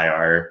set the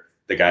IR,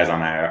 the guys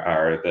on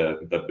IR,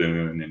 the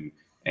Boone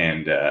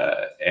and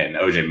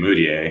OJ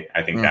Moutier.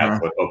 I think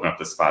that's what opened up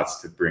the spots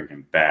to bring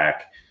him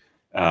back.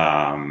 So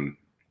I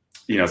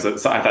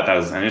thought that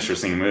was an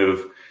interesting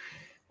move.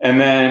 And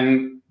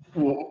then,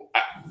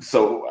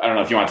 so I don't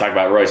know if you want to talk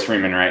about Royce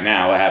Freeman right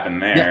now. What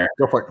happened there? Yeah,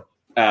 go for it.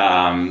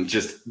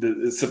 Just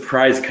the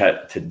surprise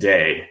cut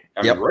today.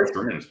 Royce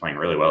Freeman was playing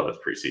really well this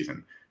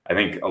preseason. I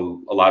think a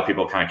lot of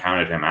people kind of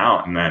counted him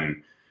out, and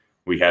then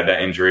we had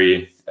that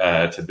injury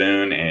to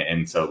Boone,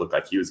 and so it looked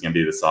like he was going to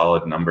be the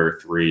solid number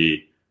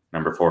 3,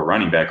 number 4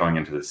 running back going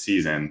into the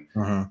season.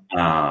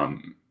 And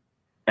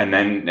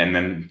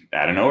then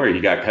out of nowhere, he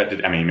got cut.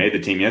 He made the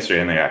team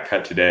yesterday, and they got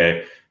cut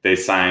today. They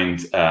signed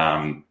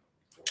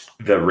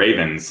the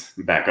Ravens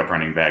backup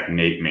running back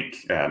Nate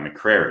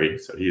McCrary,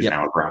 so he's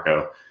now a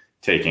Bronco,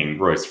 taking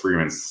Royce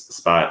Freeman's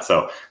spot.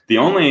 So the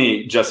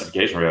only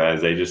justification for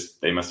that is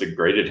they must have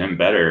graded him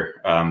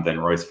better than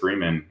Royce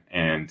Freeman.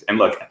 And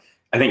look,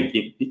 I think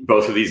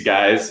both of these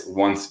guys,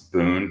 once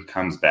Boone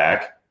comes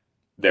back,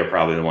 they're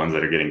probably the ones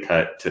that are getting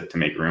cut to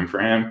make room for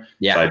him.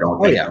 Yeah, so I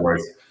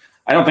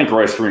don't think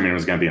Royce Freeman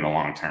was going to be in the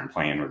long-term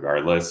plan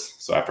regardless.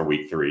 So after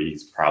week 3,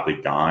 he's probably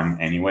gone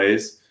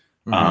anyways.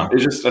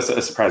 It's just a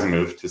surprising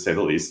move, to say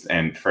the least.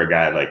 And for a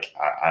guy like,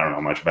 I don't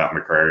know much about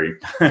McCrary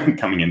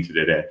coming into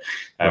today.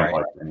 I haven't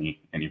watched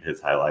any of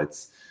his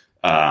highlights.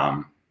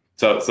 So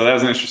that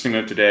was an interesting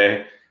move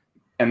today.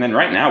 And then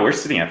right now we're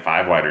sitting at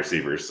 5 wide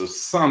receivers. So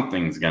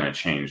something's going to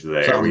change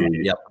there.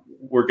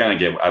 We're going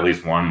to get at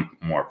least one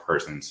more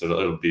person. So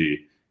it'll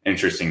be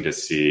interesting to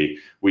see.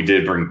 We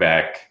did bring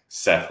back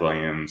Seth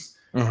Williams,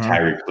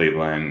 Tyree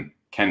Cleveland,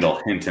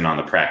 Kendall Hinton on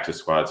the practice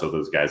squad. So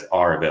those guys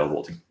are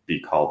available to be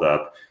called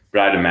up.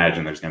 But I'd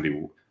imagine there's going to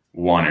be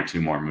 1 or 2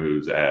 more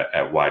moves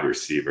at wide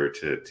receiver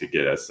to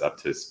get us up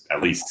to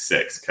at least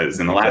 6. Because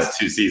in the last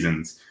 2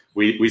 seasons,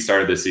 we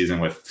started the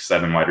season with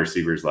 7 wide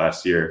receivers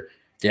last year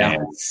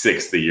and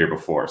 6 the year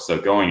before.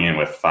 So going in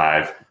with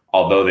 5,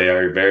 although they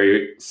are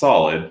very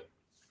solid,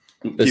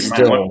 keep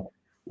in mind,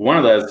 one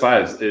of those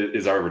 5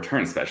 is our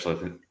return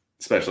specialist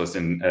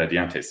in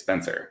Deontay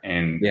Spencer.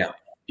 And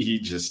he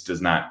just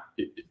does not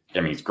 –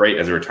 he's great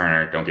as a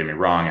returner, don't get me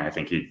wrong, and I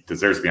think he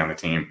deserves to be on the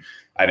team.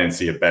 I didn't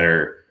see a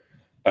better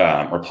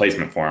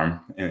replacement for him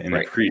in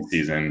the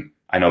preseason.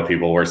 I know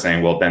people were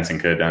saying, well, Benson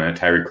could have done it.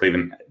 Tyree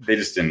Cleveland, they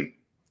just didn't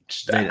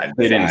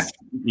they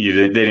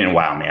didn't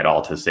wow me at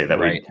all to say that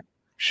we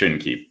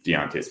shouldn't keep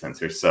Deontay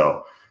Spencer.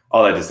 So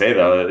all that to say,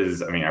 though,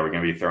 is, are we going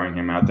to be throwing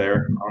him out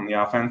there on the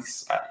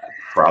offense?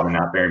 Probably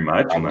not very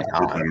much unless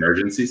it's an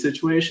emergency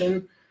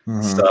situation.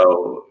 Mm-hmm.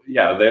 So,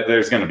 yeah,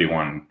 there's going to be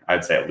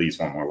I'd say at least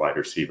one more wide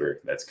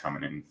receiver that's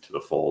coming into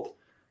the fold.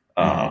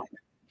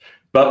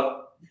 But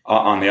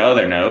on the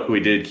other note, we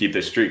did keep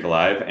the streak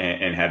alive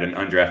and had an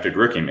undrafted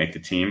rookie make the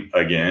team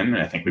again.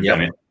 I think we've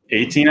done it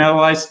 18 out of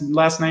the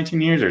last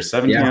 19 years or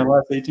 17 out of the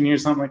last 18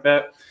 years, something like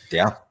that.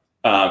 Yeah.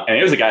 And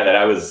it was a guy that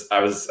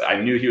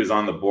I knew he was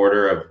on the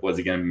border of, was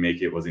he going to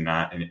make it? Was he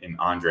not? In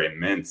Andre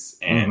Mintz.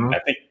 And I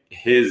think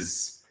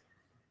his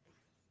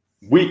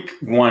week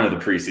 1 of the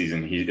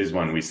preseason, he is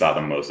when we saw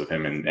the most of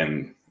him.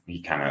 And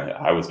he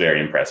I was very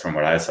impressed from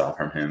what I saw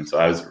from him. So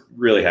I was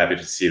really happy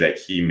to see that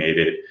he made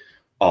it,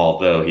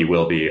 although he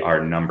will be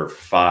our number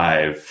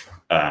 5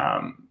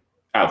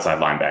 outside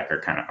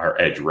linebacker, kind of our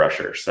edge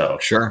rusher. So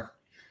sure.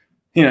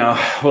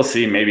 We'll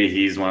see. Maybe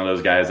he's one of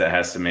those guys that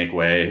has to make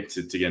way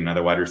to get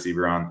another wide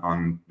receiver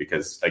on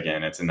because,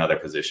 again, it's another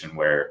position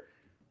where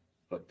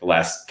the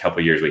last couple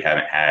of years we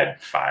haven't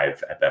had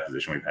 5 at that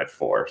position. We've had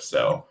 4.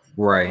 So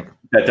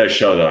that does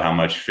show, though, how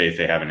much faith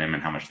they have in him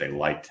and how much they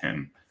liked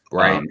him.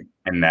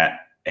 And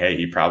that, hey,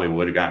 he probably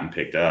would have gotten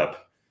picked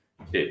up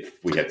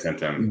if we had sent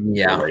him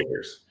to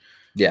waivers.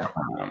 Yeah.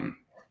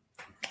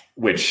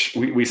 Which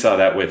we saw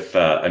that with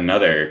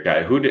another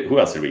guy. Who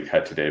else did we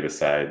cut today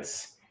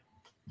besides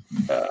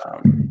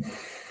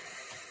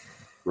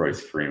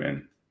Royce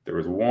Freeman? There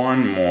was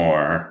one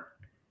more.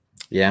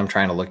 Yeah, I'm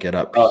trying to look it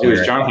up. It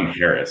was Jonathan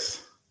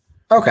Harris.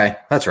 Okay,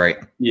 that's right.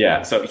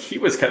 Yeah, so he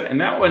was cut,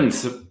 and that one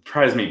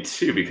surprised me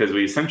too because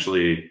we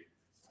essentially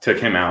took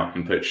him out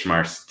and put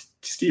Shamar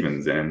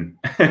Stevens in.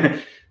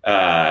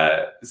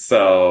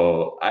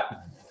 So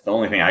the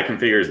only thing I can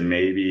figure is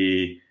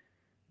maybe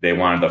they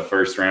wanted the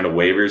first round of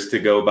waivers to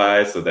go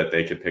by so that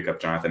they could pick up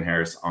Jonathan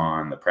Harris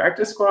on the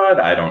practice squad.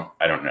 I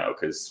don't know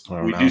because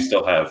we do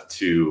still have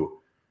two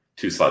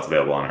slots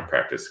available on our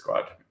practice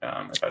squad.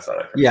 If I saw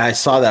that correctly. Yeah, I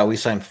saw that. We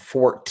signed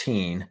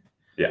 14.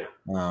 Yeah.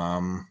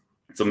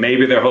 So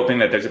maybe they're hoping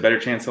that there's a better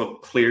chance he'll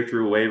clear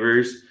through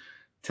waivers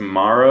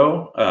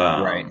tomorrow.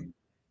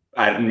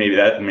 Maybe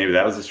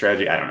that was the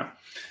strategy. I don't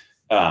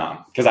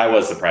know. Because I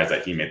was surprised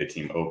that he made the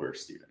team over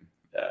Steven.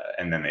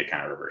 And then they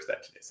kind of reversed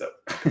that today. So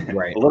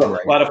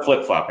a lot of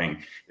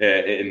flip-flopping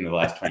in the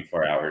last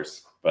 24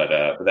 hours,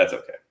 but that's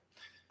okay.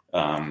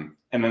 And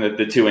then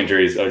the 2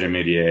 injuries, OJ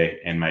Midier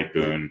and Mike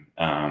Boone,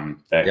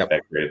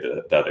 that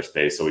created the other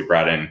space. So we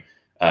brought in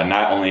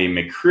not only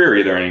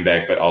McCreary, the running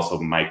back, but also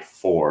Mike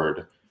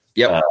Ford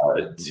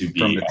to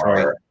be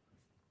our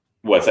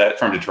 – what's that?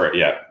 From Detroit,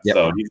 yeah. Yep.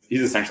 So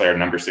he's essentially our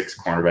number 6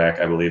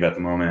 cornerback, I believe, at the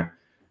moment.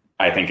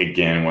 I think,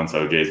 again, once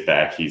OJ's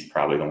back, he's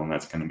probably the one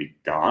that's going to be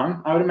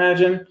gone, I would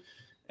imagine,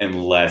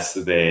 unless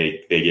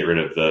they get rid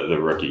of the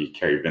rookie,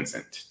 Kerry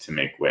Vincent, to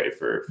make way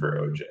for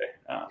OJ.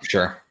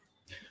 Sure.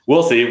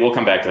 We'll see. We'll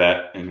come back to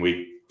that in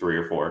week 3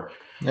 or 4.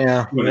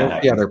 Yeah.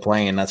 They're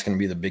playing. That's going to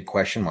be the big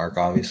question mark,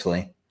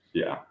 obviously.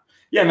 Yeah.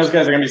 Yeah, and those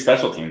guys are going to be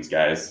special teams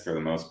guys for the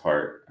most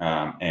part.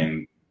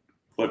 And,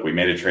 look, we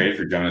made a trade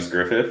for Jonas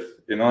Griffith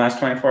in the last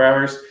 24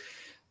 hours.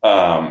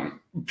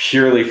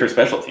 Purely for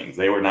special teams.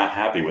 They were not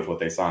happy with what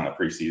they saw in the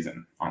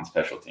preseason on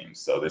special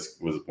teams. So this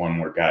was one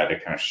more guy to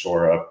kind of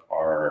shore up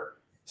our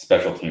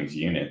special teams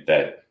unit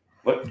that,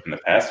 look, in the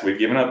past, we've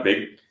given up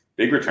big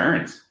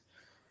returns.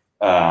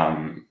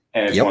 And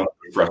it's one of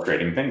the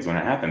frustrating things when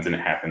it happens, and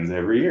it happens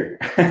every year.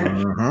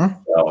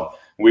 So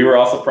we were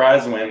all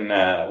surprised when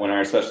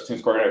our special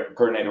teams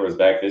coordinator was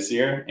back this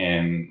year.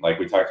 And like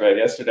we talked about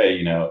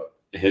yesterday,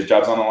 his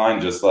job's on the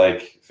line just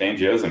like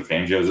Fangio's, and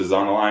Fangio's is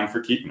on the line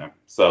for keeping him.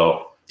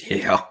 So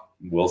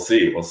we'll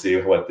see. We'll see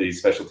what the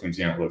special teams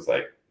unit looks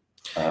like.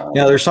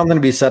 There's something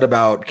to be said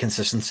about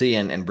consistency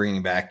and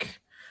bringing back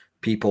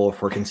people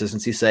for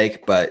consistency's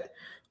sake. But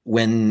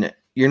when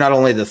you're not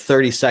only the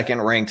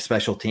 32nd ranked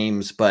special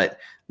teams, but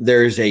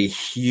there's a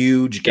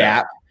huge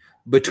gap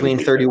between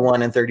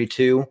 31 and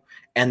 32,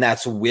 and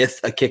that's with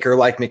a kicker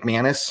like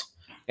McManus,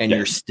 and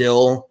you're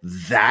still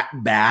that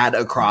bad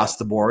across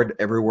the board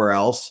everywhere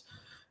else.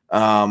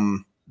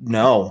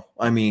 No,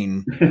 I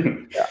mean,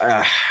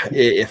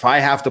 if I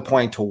have to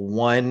point to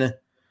one,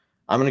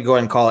 I'm going to go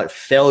ahead and call it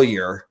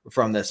failure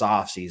from this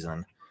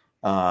offseason.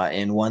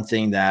 And one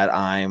thing that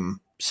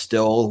I'm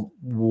still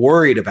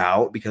worried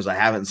about because I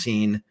haven't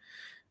seen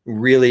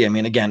really,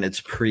 again, it's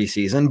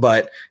preseason,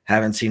 but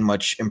haven't seen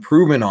much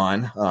improvement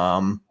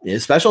on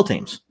is special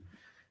teams,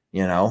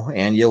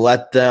 and you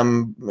let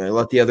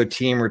the other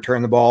team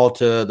return the ball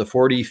to the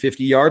 40,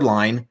 50 yard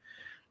line,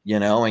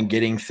 and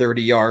getting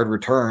 30-yard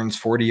returns,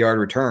 40-yard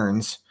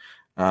returns.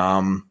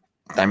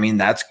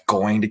 That's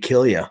going to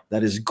kill you.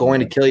 That is going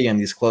to kill you in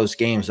these close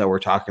games that we're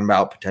talking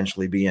about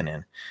potentially being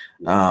in.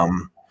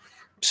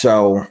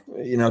 So,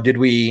 did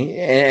we,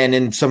 and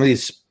in some of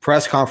these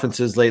press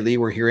conferences lately,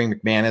 we're hearing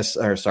Coach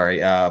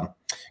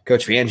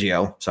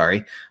Fangio,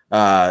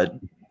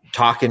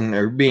 talking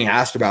or being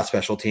asked about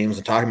special teams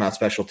and talking about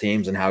special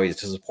teams and how he's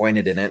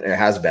disappointed in it. It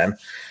has been.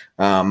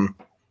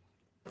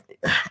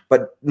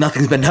 But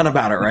nothing's been done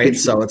about it, right?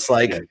 So it's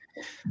like,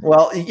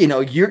 well,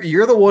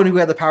 you're the one who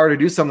had the power to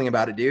do something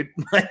about it, dude.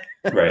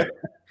 Right.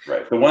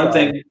 The one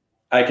thing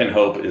I can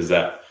hope is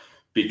that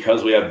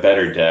because we have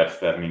better depth,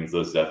 that means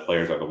those depth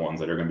players are the ones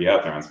that are going to be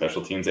out there on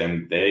special teams.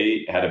 And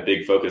they had a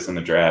big focus in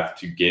the draft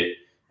to get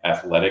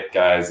athletic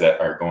guys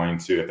that are going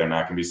to, if they're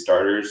not going to be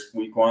starters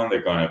week one,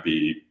 they're going to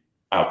be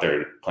out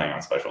there playing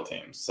on special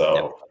teams.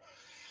 So,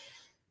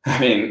 I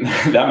mean,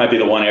 that might be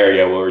the one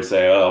area where we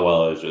say, oh,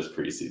 well, it's just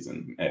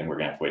preseason and we're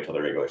going to have to wait till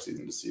the regular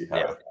season to see how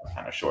it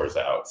kind of shores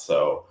out.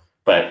 So,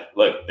 but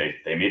look,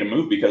 they made a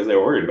move because they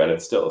were worried about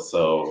it still.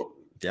 So,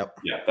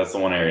 that's the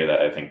one area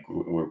that I think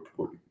we're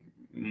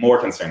more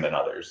concerned than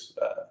others.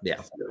 At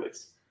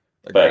least.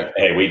 But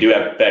hey, we do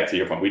have, back to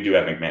your point, we do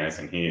have McManus,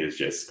 and he is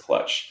just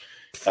clutch.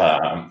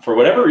 For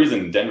whatever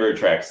reason, Denver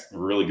attracts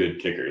really good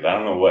kickers. I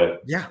don't know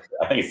what. Yeah,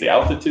 I think it's the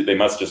altitude. They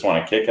must just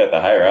want to kick at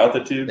the higher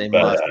altitude. They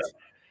must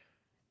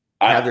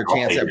have their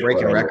chance at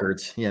breaking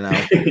records.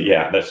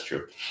 Yeah, that's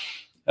true.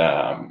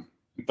 But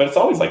it's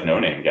always like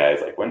no-name guys.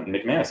 Like when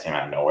McManus came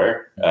out of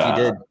nowhere, he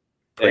did.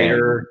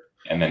 Prater.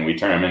 And then we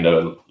turn them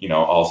into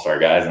all-star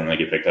guys, and they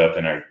get picked up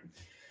and are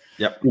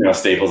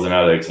staples in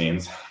other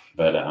teams.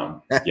 But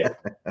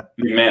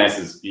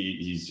McManus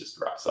he's just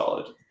rock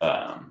solid.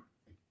 I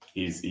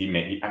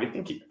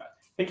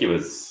think he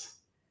was.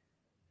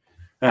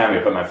 I'm going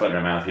to put my foot in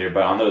my mouth here,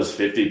 but on those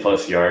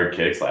 50-plus yard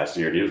kicks last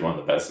year, he was one of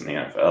the best in the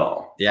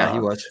NFL. Yeah, he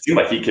was. It seemed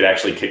like he could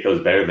actually kick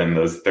those better than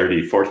those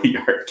 30,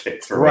 40-yard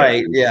kicks.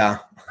 Right, yeah.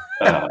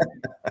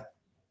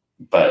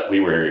 But we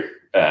were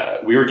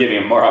giving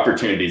him more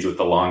opportunities with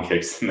the long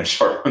kicks than the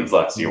short ones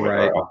last year with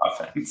our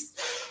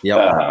offense.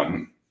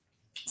 Yep.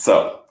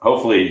 So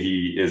hopefully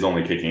he is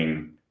only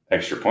kicking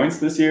extra points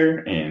this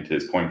year, and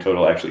his point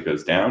total actually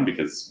goes down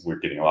because we're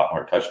getting a lot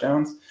more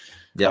touchdowns.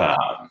 Yeah.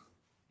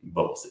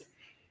 But we'll see.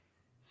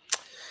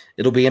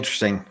 It'll be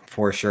interesting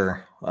for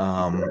sure.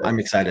 I'm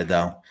excited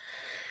though.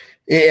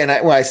 And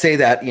when I say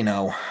that,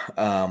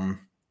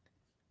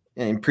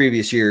 in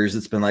previous years,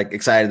 it's been like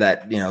excited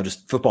that,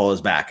 just football is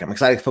back. I'm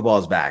excited football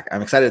is back.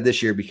 I'm excited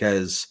this year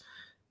because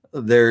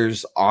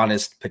there's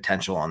honest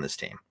potential on this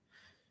team.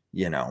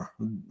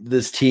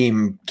 This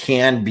team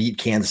can beat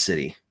Kansas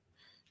City,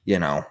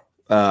 and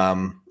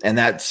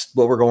that's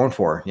what we're going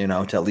for, to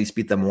at least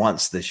beat them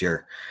once this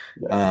year.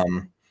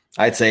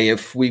 I'd say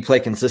if we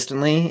play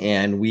consistently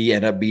and we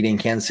end up beating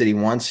Kansas City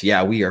once,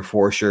 we are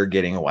for sure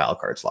getting a wild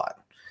card slot,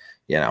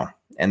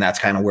 and that's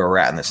kind of where we're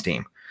at in this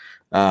team.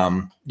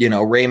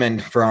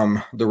 Raymond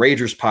from the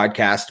Ragers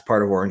podcast,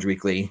 part of Orange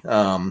Weekly,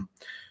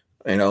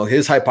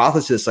 his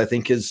hypothesis, I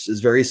think is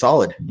very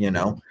solid,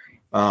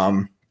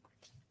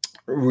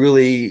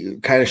 really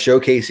kind of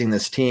showcasing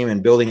this team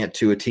and building it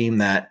to a team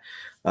that,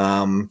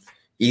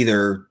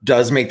 either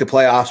does make the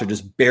playoffs or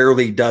just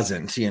barely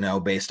doesn't,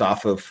 based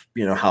off of,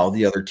 how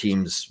the other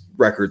team's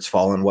records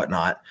fall and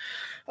whatnot.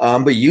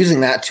 But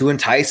using that to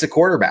entice a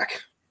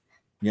quarterback,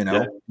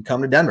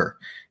 come to Denver,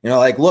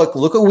 look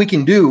what we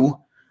can do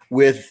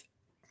with,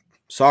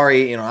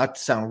 sorry, not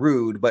to sound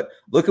rude, but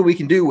look what we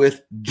can do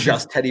with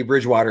just Teddy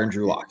Bridgewater and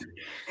Drew Lock.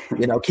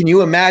 Can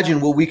you imagine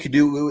what we could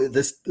do with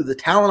the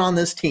talent on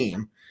this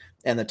team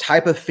and the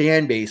type of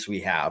fan base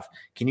we have?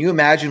 Can you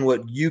imagine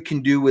what you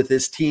can do with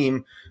this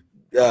team?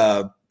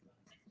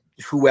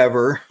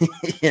 Whoever,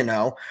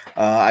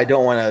 I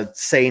don't want to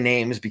say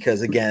names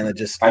because again,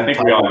 I think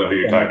we all know who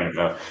you're talking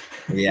about.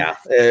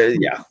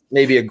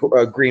 Maybe a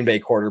Green Bay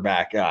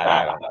quarterback.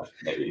 I don't know.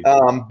 Maybe.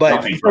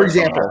 But for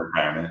example,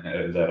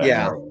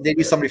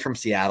 maybe somebody from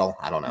Seattle.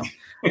 I don't know.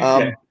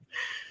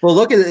 Well,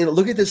 look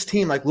at this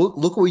team. Like,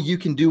 look what you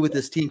can do with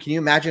this team. Can you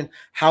imagine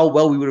how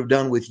well we would have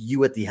done with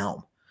you at the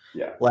helm?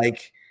 Yeah.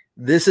 Like,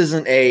 this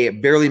isn't a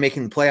barely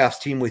making the playoffs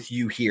team with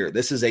you here.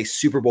 This is a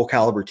Super Bowl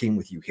caliber team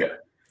with you here.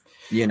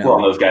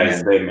 Well, those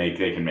guys, they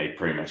can make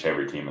pretty much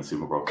every team a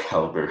Super Bowl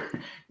caliber.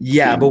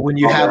 Yeah, but when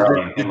you have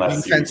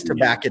the defense to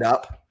back it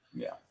up.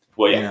 Yeah.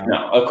 Well,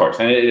 no, of course.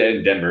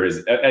 And Denver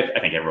is, I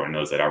think everyone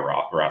knows that our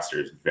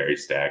roster is very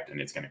stacked, and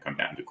it's going to come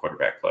down to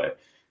quarterback play.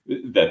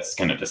 That's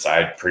going to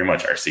decide pretty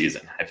much our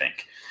season, I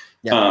think.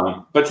 Yeah.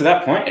 But to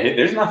that point,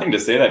 there's nothing to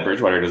say that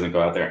Bridgewater doesn't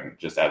go out there and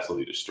just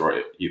absolutely destroy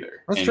it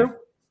either. That's true.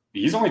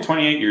 He's only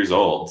 28 years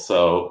old,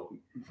 so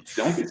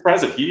don't be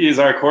surprised if he is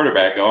our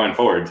quarterback going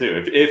forward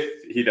too.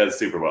 If he does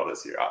super well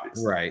this year,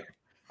 obviously. Right.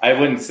 I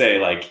wouldn't say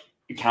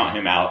count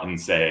him out and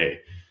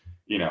say,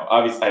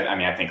 obviously.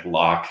 I think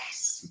Locke,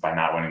 by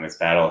not winning this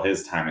battle,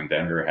 his time in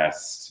Denver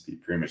has to be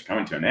pretty much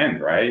coming to an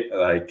end, right?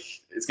 Like,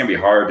 it's going to be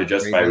hard to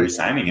justify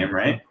re-signing him,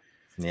 right?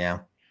 Yeah.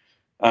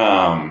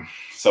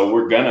 So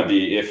we're gonna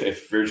be,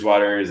 if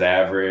Bridgewater is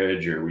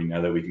average, or we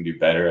know that we can do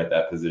better at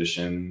that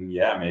position,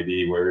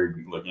 maybe we're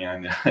looking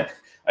at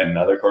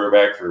another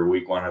quarterback for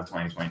week 1 of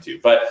 2022.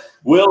 But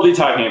we'll be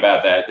talking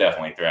about that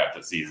definitely throughout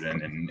the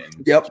season and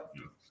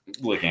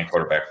looking at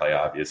quarterback play,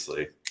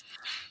 obviously.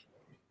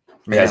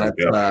 Man,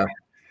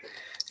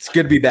 it's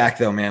good to be back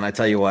though, man. I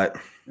tell you what.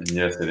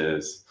 Yes, it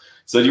is.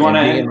 So do you want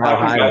to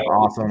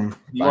awesome?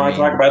 You want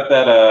to talk about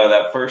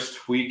that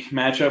first week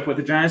matchup with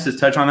the Giants? Just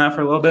touch on that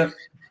for a little bit.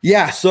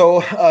 Yeah.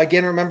 So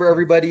again, remember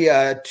everybody,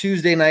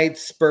 Tuesday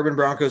nights, Bourbon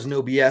Broncos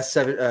No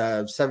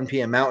BS, 7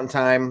 p.m. Mountain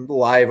Time,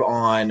 live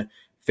on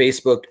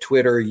Facebook,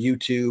 Twitter,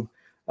 YouTube.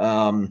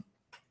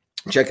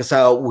 Check us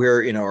out.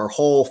 We're, our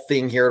whole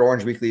thing here at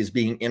Orange Weekly is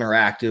being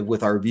interactive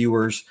with our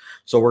viewers.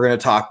 So we're going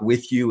to talk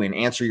with you and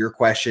answer your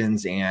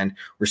questions and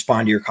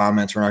respond to your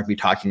comments. We're not going to be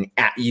talking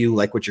at you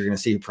like what you're going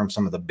to see from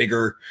some of the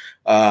bigger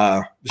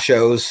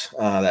shows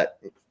that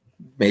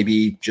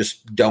maybe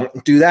just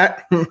don't do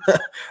that.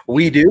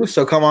 We do.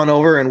 So come on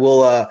over and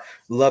we'll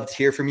love to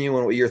hear from you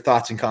and what your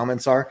thoughts and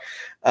comments are.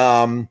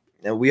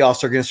 We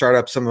also are going to start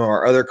up some of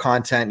our other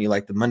content. You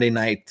like the Monday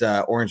night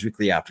Orange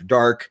Weekly After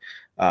Dark.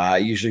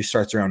 Usually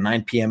starts around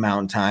 9 p.m.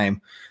 Mountain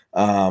Time.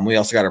 We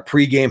also got our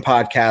pregame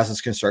podcast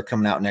that's going to start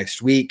coming out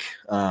next week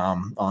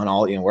on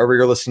all, wherever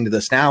you're listening to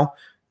this now,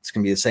 it's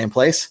going to be the same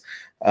place.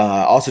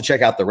 Also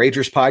check out the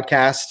Ragers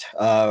podcast.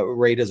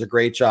 Ray does a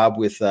great job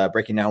with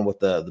breaking down what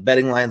the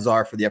betting lines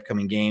are for the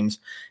upcoming games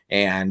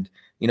and,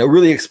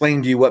 really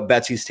explaining to you what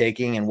bets he's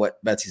taking and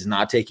what bets he's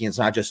not taking. It's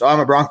not just,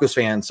 I'm a Broncos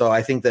fan, so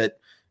I think that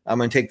I'm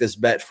going to take this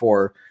bet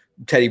for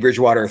Teddy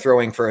Bridgewater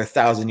throwing for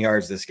 1,000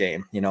 yards this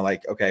game.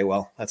 Okay,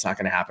 well, that's not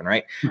going to happen,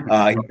 right?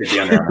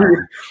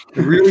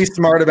 Really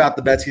smart about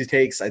the bets he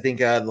takes. I think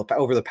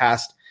over the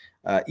past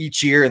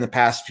each year in the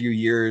past few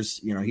years,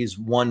 he's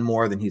won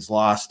more than he's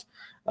lost.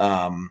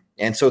 And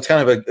so it's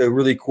kind of a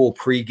really cool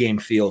pregame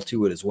feel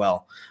to it as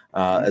well,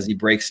 as he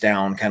breaks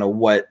down kind of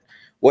what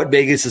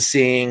Vegas is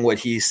seeing, what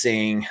he's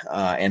seeing,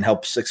 and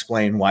helps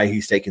explain why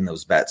he's taking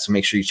those bets. So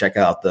make sure you check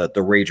out the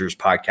Ragers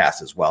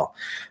podcast as well.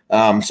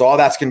 So all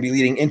that's going to be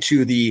leading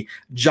into the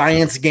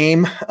Giants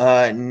game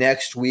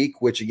next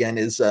week, which again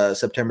is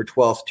September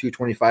 12th,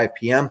 2:25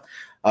 p.m.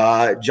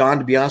 John,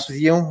 to be honest with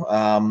you, it's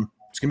going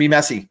to be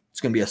messy.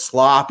 It's going to be a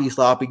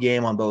sloppy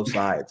game on both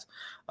sides.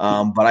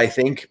 But I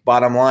think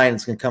bottom line,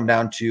 it's going to come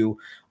down to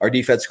our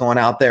defense going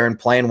out there and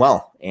playing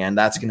well. And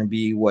that's going to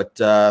be what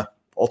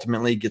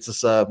ultimately gets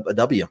us a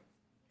W.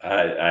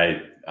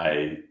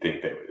 I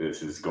think that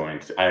this is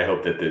I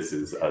hope that this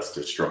is us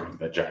destroying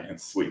the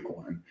Giants week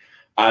 1.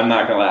 I'm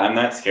not going to lie. I'm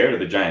not scared of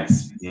the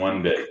Giants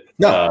one bit.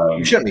 No,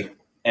 you shouldn't be.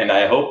 And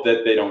I hope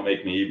that they don't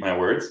make me eat my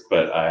words,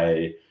 but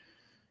I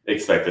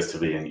expect this to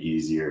be an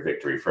easier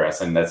victory for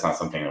us. And that's not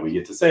something that we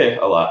get to say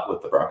a lot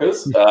with the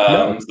Broncos.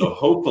 So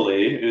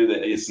hopefully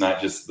it's not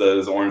just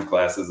those orange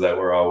glasses that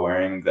we're all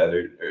wearing that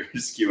are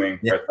skewing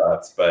our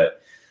thoughts.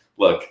 But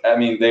look, I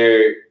mean,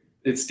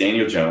 it's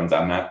Daniel Jones.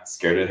 I'm not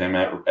scared of him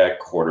at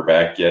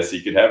quarterback. Yes,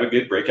 he could have a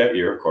good breakout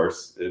year, of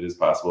course. It is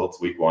possible. It's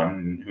week 1,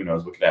 and who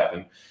knows what could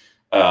happen.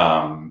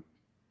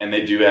 And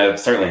they do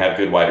certainly have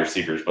good wide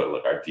receivers, but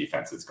look, our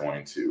defense is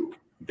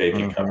they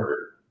can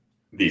cover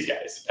these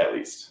guys at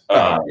least.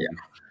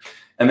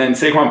 And then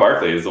Saquon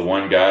Barkley is the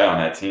one guy on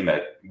that team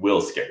that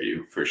will scare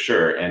you for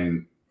sure.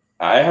 And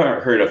I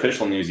haven't heard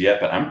official news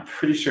yet, but I'm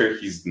pretty sure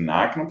he's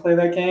not going to play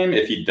that game.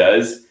 If he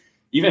does,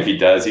 even if he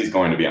does, he's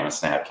going to be on a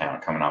snap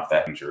count coming off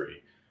that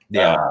injury.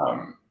 Yeah.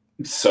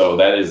 So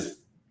that is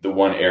the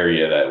one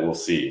area that we'll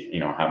see,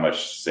 how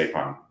much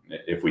Saquon,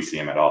 if we see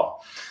him at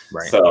all.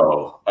 Right.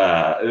 So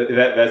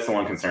that's the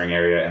one concerning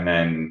area. And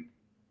then,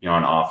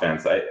 on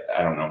offense, I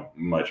don't know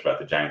much about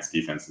the Giants'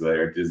 defense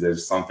there. Is there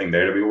something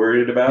there to be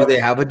worried about? Do they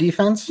have a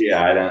defense?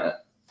 Yeah, I don't.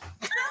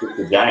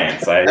 The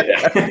Giants, I'm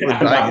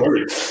not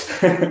worried.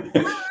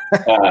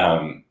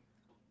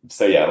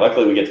 So yeah,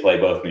 luckily we get to play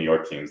both New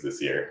York teams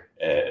this year.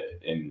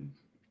 In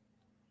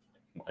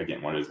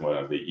again, one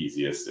of the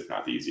easiest, if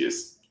not the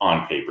easiest,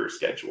 on paper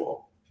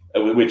schedule,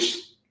 which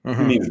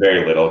means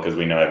very little because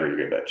we know every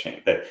year that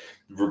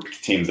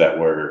teams that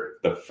were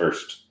the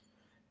first,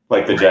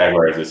 like the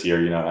Jaguars this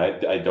year,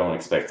 I don't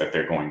expect that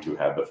they're going to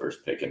have the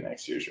first pick in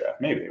next year's draft.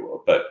 Maybe they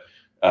will, but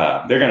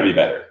they're going to be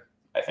better,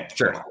 I think.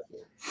 Sure.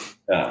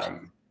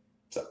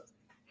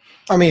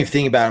 I mean, if you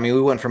think about it, we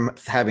went from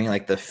having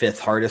like the 5th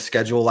hardest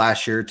schedule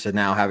last year to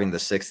now having the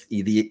 6th,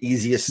 the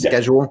easiest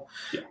schedule.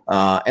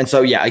 Yeah. And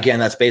so, again,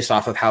 that's based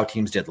off of how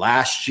teams did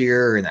last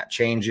year, and that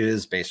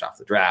changes based off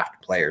the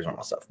draft, players, and all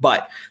that stuff.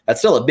 But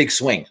that's still a big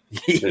swing,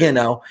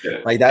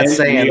 like that's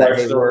saying that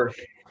they were.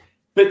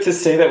 But to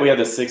say that we have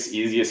the 6th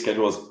easiest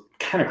schedule is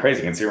kind of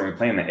crazy considering we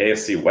play in the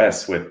AFC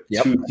West with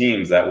 2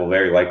 teams that will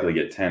very likely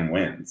get 10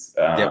 wins,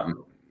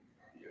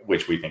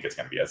 which we think it's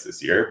going to be us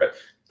this year. But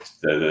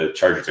the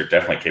Chargers are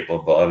definitely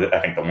capable of it. I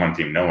think the one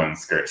team no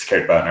one's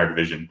scared about in our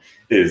division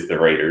is the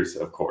Raiders,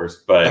 of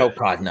course. But oh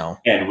God, no!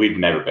 And we've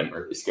never been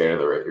really scared of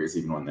the Raiders,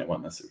 even when they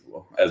won the Super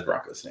Bowl as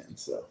Broncos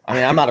fans. So I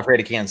mean, I'm not afraid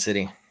of Kansas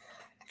City.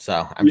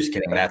 So I'm just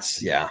kidding.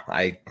 That's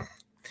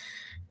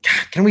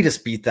can we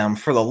just beat them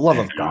for the love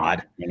of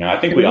God? I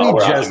think we all were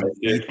just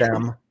beat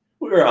them.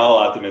 We were all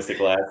optimistic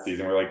last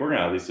season. We're like, we're going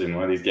to at least win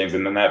one of these games.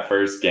 And then that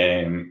first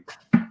game,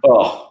 that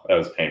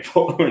was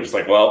painful. We're just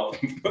like, well,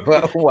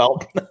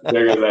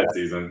 there goes that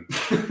season.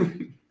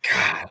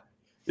 God.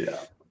 Yeah.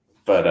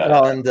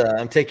 But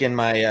I'm taking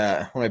my one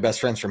of my best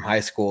friends from high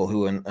school,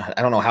 who, and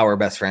I don't know how we're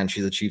best friends.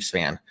 She's a Chiefs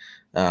fan.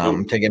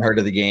 I'm taking her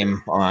to the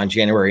game on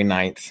January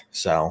 9th.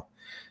 So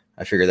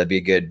I figured that'd be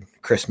a good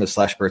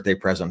Christmas/birthday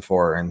present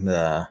for her.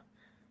 And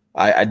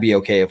I'd be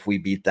okay if we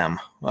beat them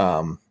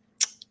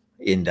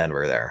in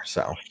Denver there.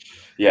 So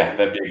yeah,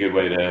 that'd be a good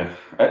way to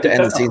end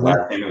the season.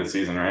 Last game of the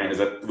season, right? Is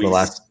that the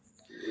last?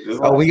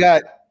 We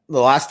got the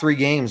last 3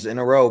 games in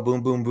a row.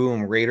 Boom, boom,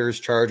 boom. Raiders,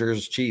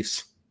 Chargers,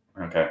 Chiefs.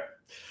 Okay.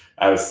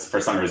 I was,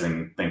 for some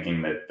reason,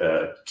 thinking that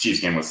the Chiefs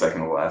game was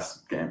second to the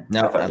last game.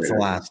 No, that's the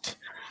last.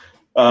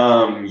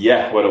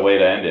 Yeah, what a way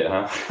to end it,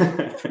 huh?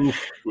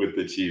 With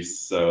the Chiefs.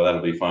 So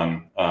that'll be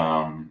fun.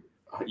 And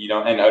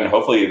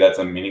hopefully that's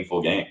a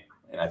meaningful game.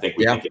 And I think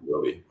we think it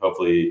will be.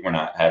 Hopefully we're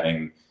not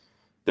having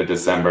the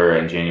December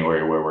and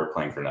January where we're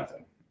playing for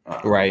nothing.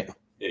 Right.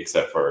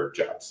 Except for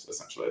jobs,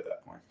 essentially, at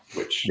that point.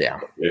 Which,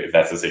 if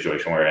that's the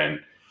situation we're in,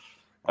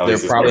 they're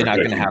probably not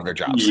going to have their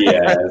jobs.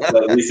 Yeah,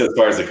 at least as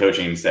far as the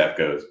coaching staff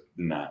goes,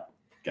 not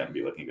going to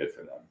be looking good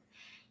for them.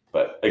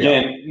 But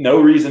again, no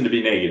reason to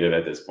be negative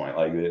at this point.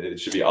 Like, it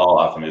should be all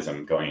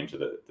optimism going into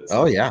the season.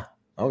 Oh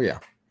yeah.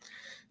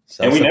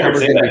 So, and we never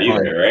say that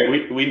either,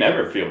 right? We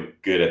never feel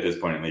good at this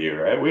point in the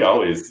year, right? We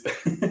always.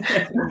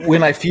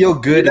 When I feel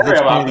good at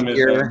this point in the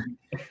year,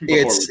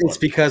 it's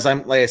because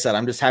like I said,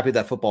 I'm just happy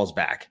that football's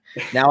back.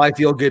 Now I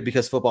feel good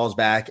because football's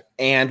back,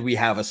 and we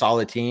have a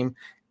solid team,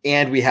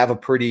 and we have a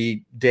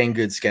pretty dang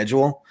good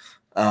schedule.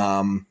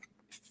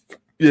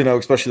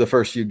 Especially the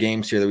first few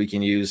games here that we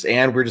can use.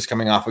 And we're just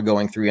coming off of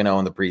going 3-0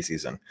 in the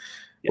preseason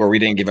where we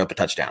didn't give up a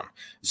touchdown.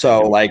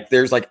 So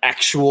there's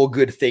actual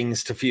good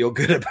things to feel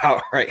good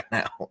about right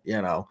now,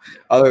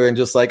 other than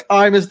just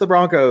I miss the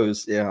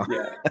Broncos. Yeah.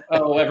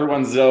 Oh,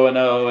 everyone's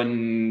 0-0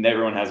 and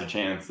everyone has a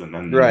chance. And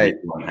then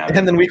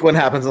week 1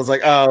 happens. And it's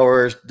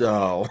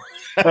All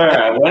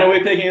right. When are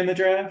we picking in the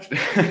draft?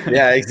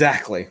 Yeah,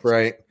 exactly.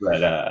 Right.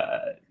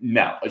 But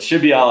no, it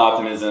should be all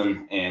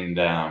optimism, and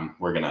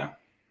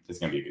it's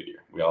going to be a good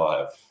year. We all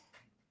have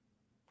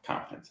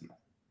confidence in that.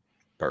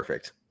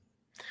 Perfect.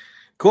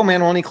 Cool, man.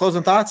 Well, any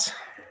closing thoughts?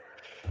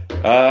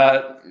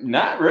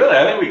 Not really.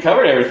 I think we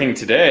covered everything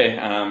today.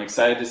 I'm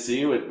excited to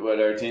see what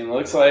our team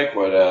looks like,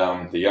 what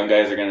the young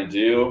guys are going to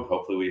do.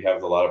 Hopefully we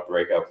have a lot of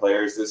breakout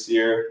players this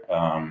year.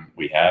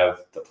 We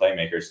have the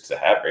playmakers to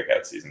have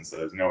breakout seasons, so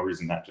there's no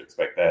reason not to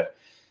expect that.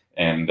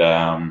 And,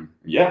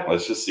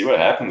 let's just see what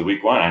happens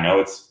week 1. I know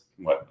it's,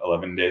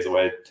 11 days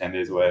away, 10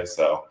 days away.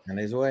 So 10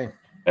 days away.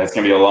 That's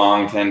going to be a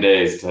long 10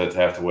 days to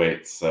have to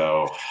wait.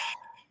 So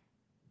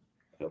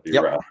it'll be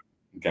rough.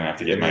 I'm going to have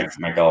to get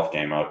my golf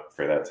game up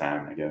for that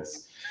time, I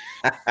guess.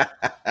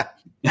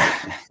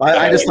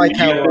 I just like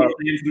how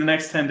in the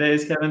next 10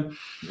 days, Kevin.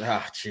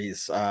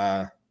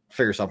 Jeez.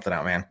 Figure something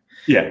out, man.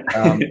 Yeah.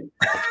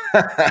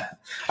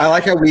 I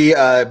like how we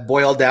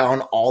boiled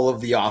down all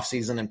of the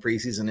offseason and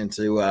preseason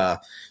into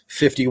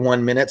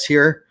 51 minutes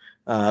here,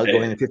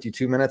 going to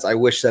 52 minutes. I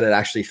wish that it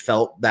actually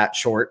felt that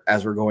short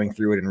as we're going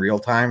through it in real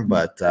time,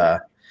 but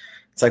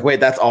it's wait,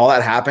 that's all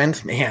that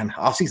happened? Man,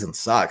 offseason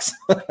sucks.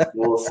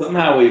 Well,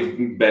 somehow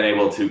we've been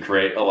able to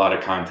create a lot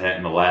of content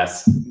in the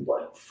last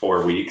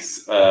 4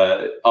 weeks,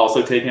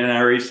 also taking an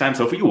hour each time.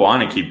 So if we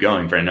want to keep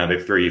going for another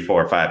 3,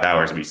 4, 5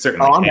 hours, we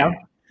certainly can. Down.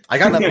 I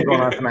got nothing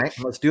going on tonight.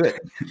 Let's do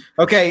it.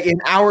 Okay, in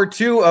hour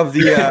 2 of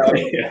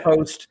the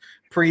post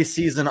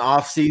preseason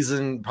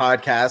off-season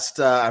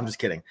podcast, I'm just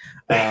kidding.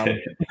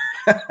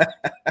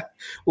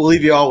 We'll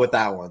leave you all with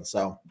that one.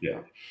 So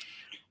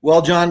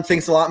well, John,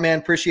 thanks a lot, man.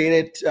 Appreciate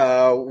it.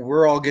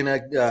 We're all gonna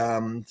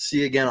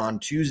see you again on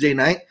Tuesday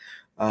night,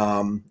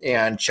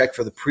 and check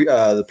for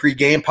the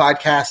pre-game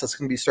podcast. That's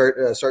gonna be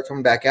start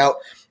coming back out.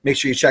 Make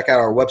sure you check out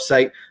our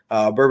website,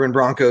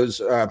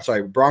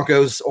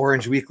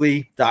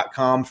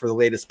 BroncosOrangeWeekly.com for the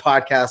latest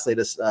podcast,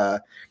 latest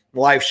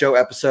live show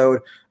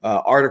episode,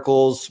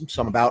 articles,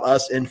 some about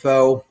us,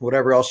 info,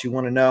 whatever else you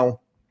want to know.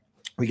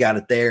 We got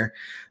it there.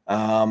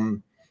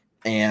 And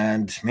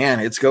man,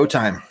 it's go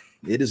time.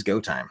 It is go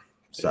time.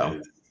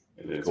 So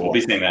it is. Cool. We'll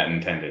be saying that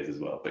in 10 days as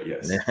well, but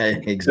yes,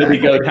 exactly. It'll be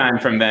go time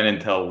from then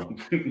until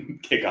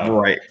kickoff.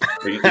 Right.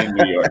 In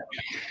New York.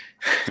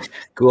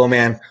 Cool,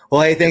 man.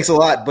 Well, hey, thanks a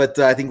lot. But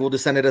I think we'll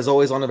just end it as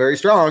always on a very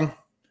strong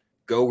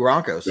Go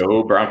Broncos.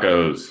 Go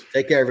Broncos.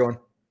 Take care, everyone.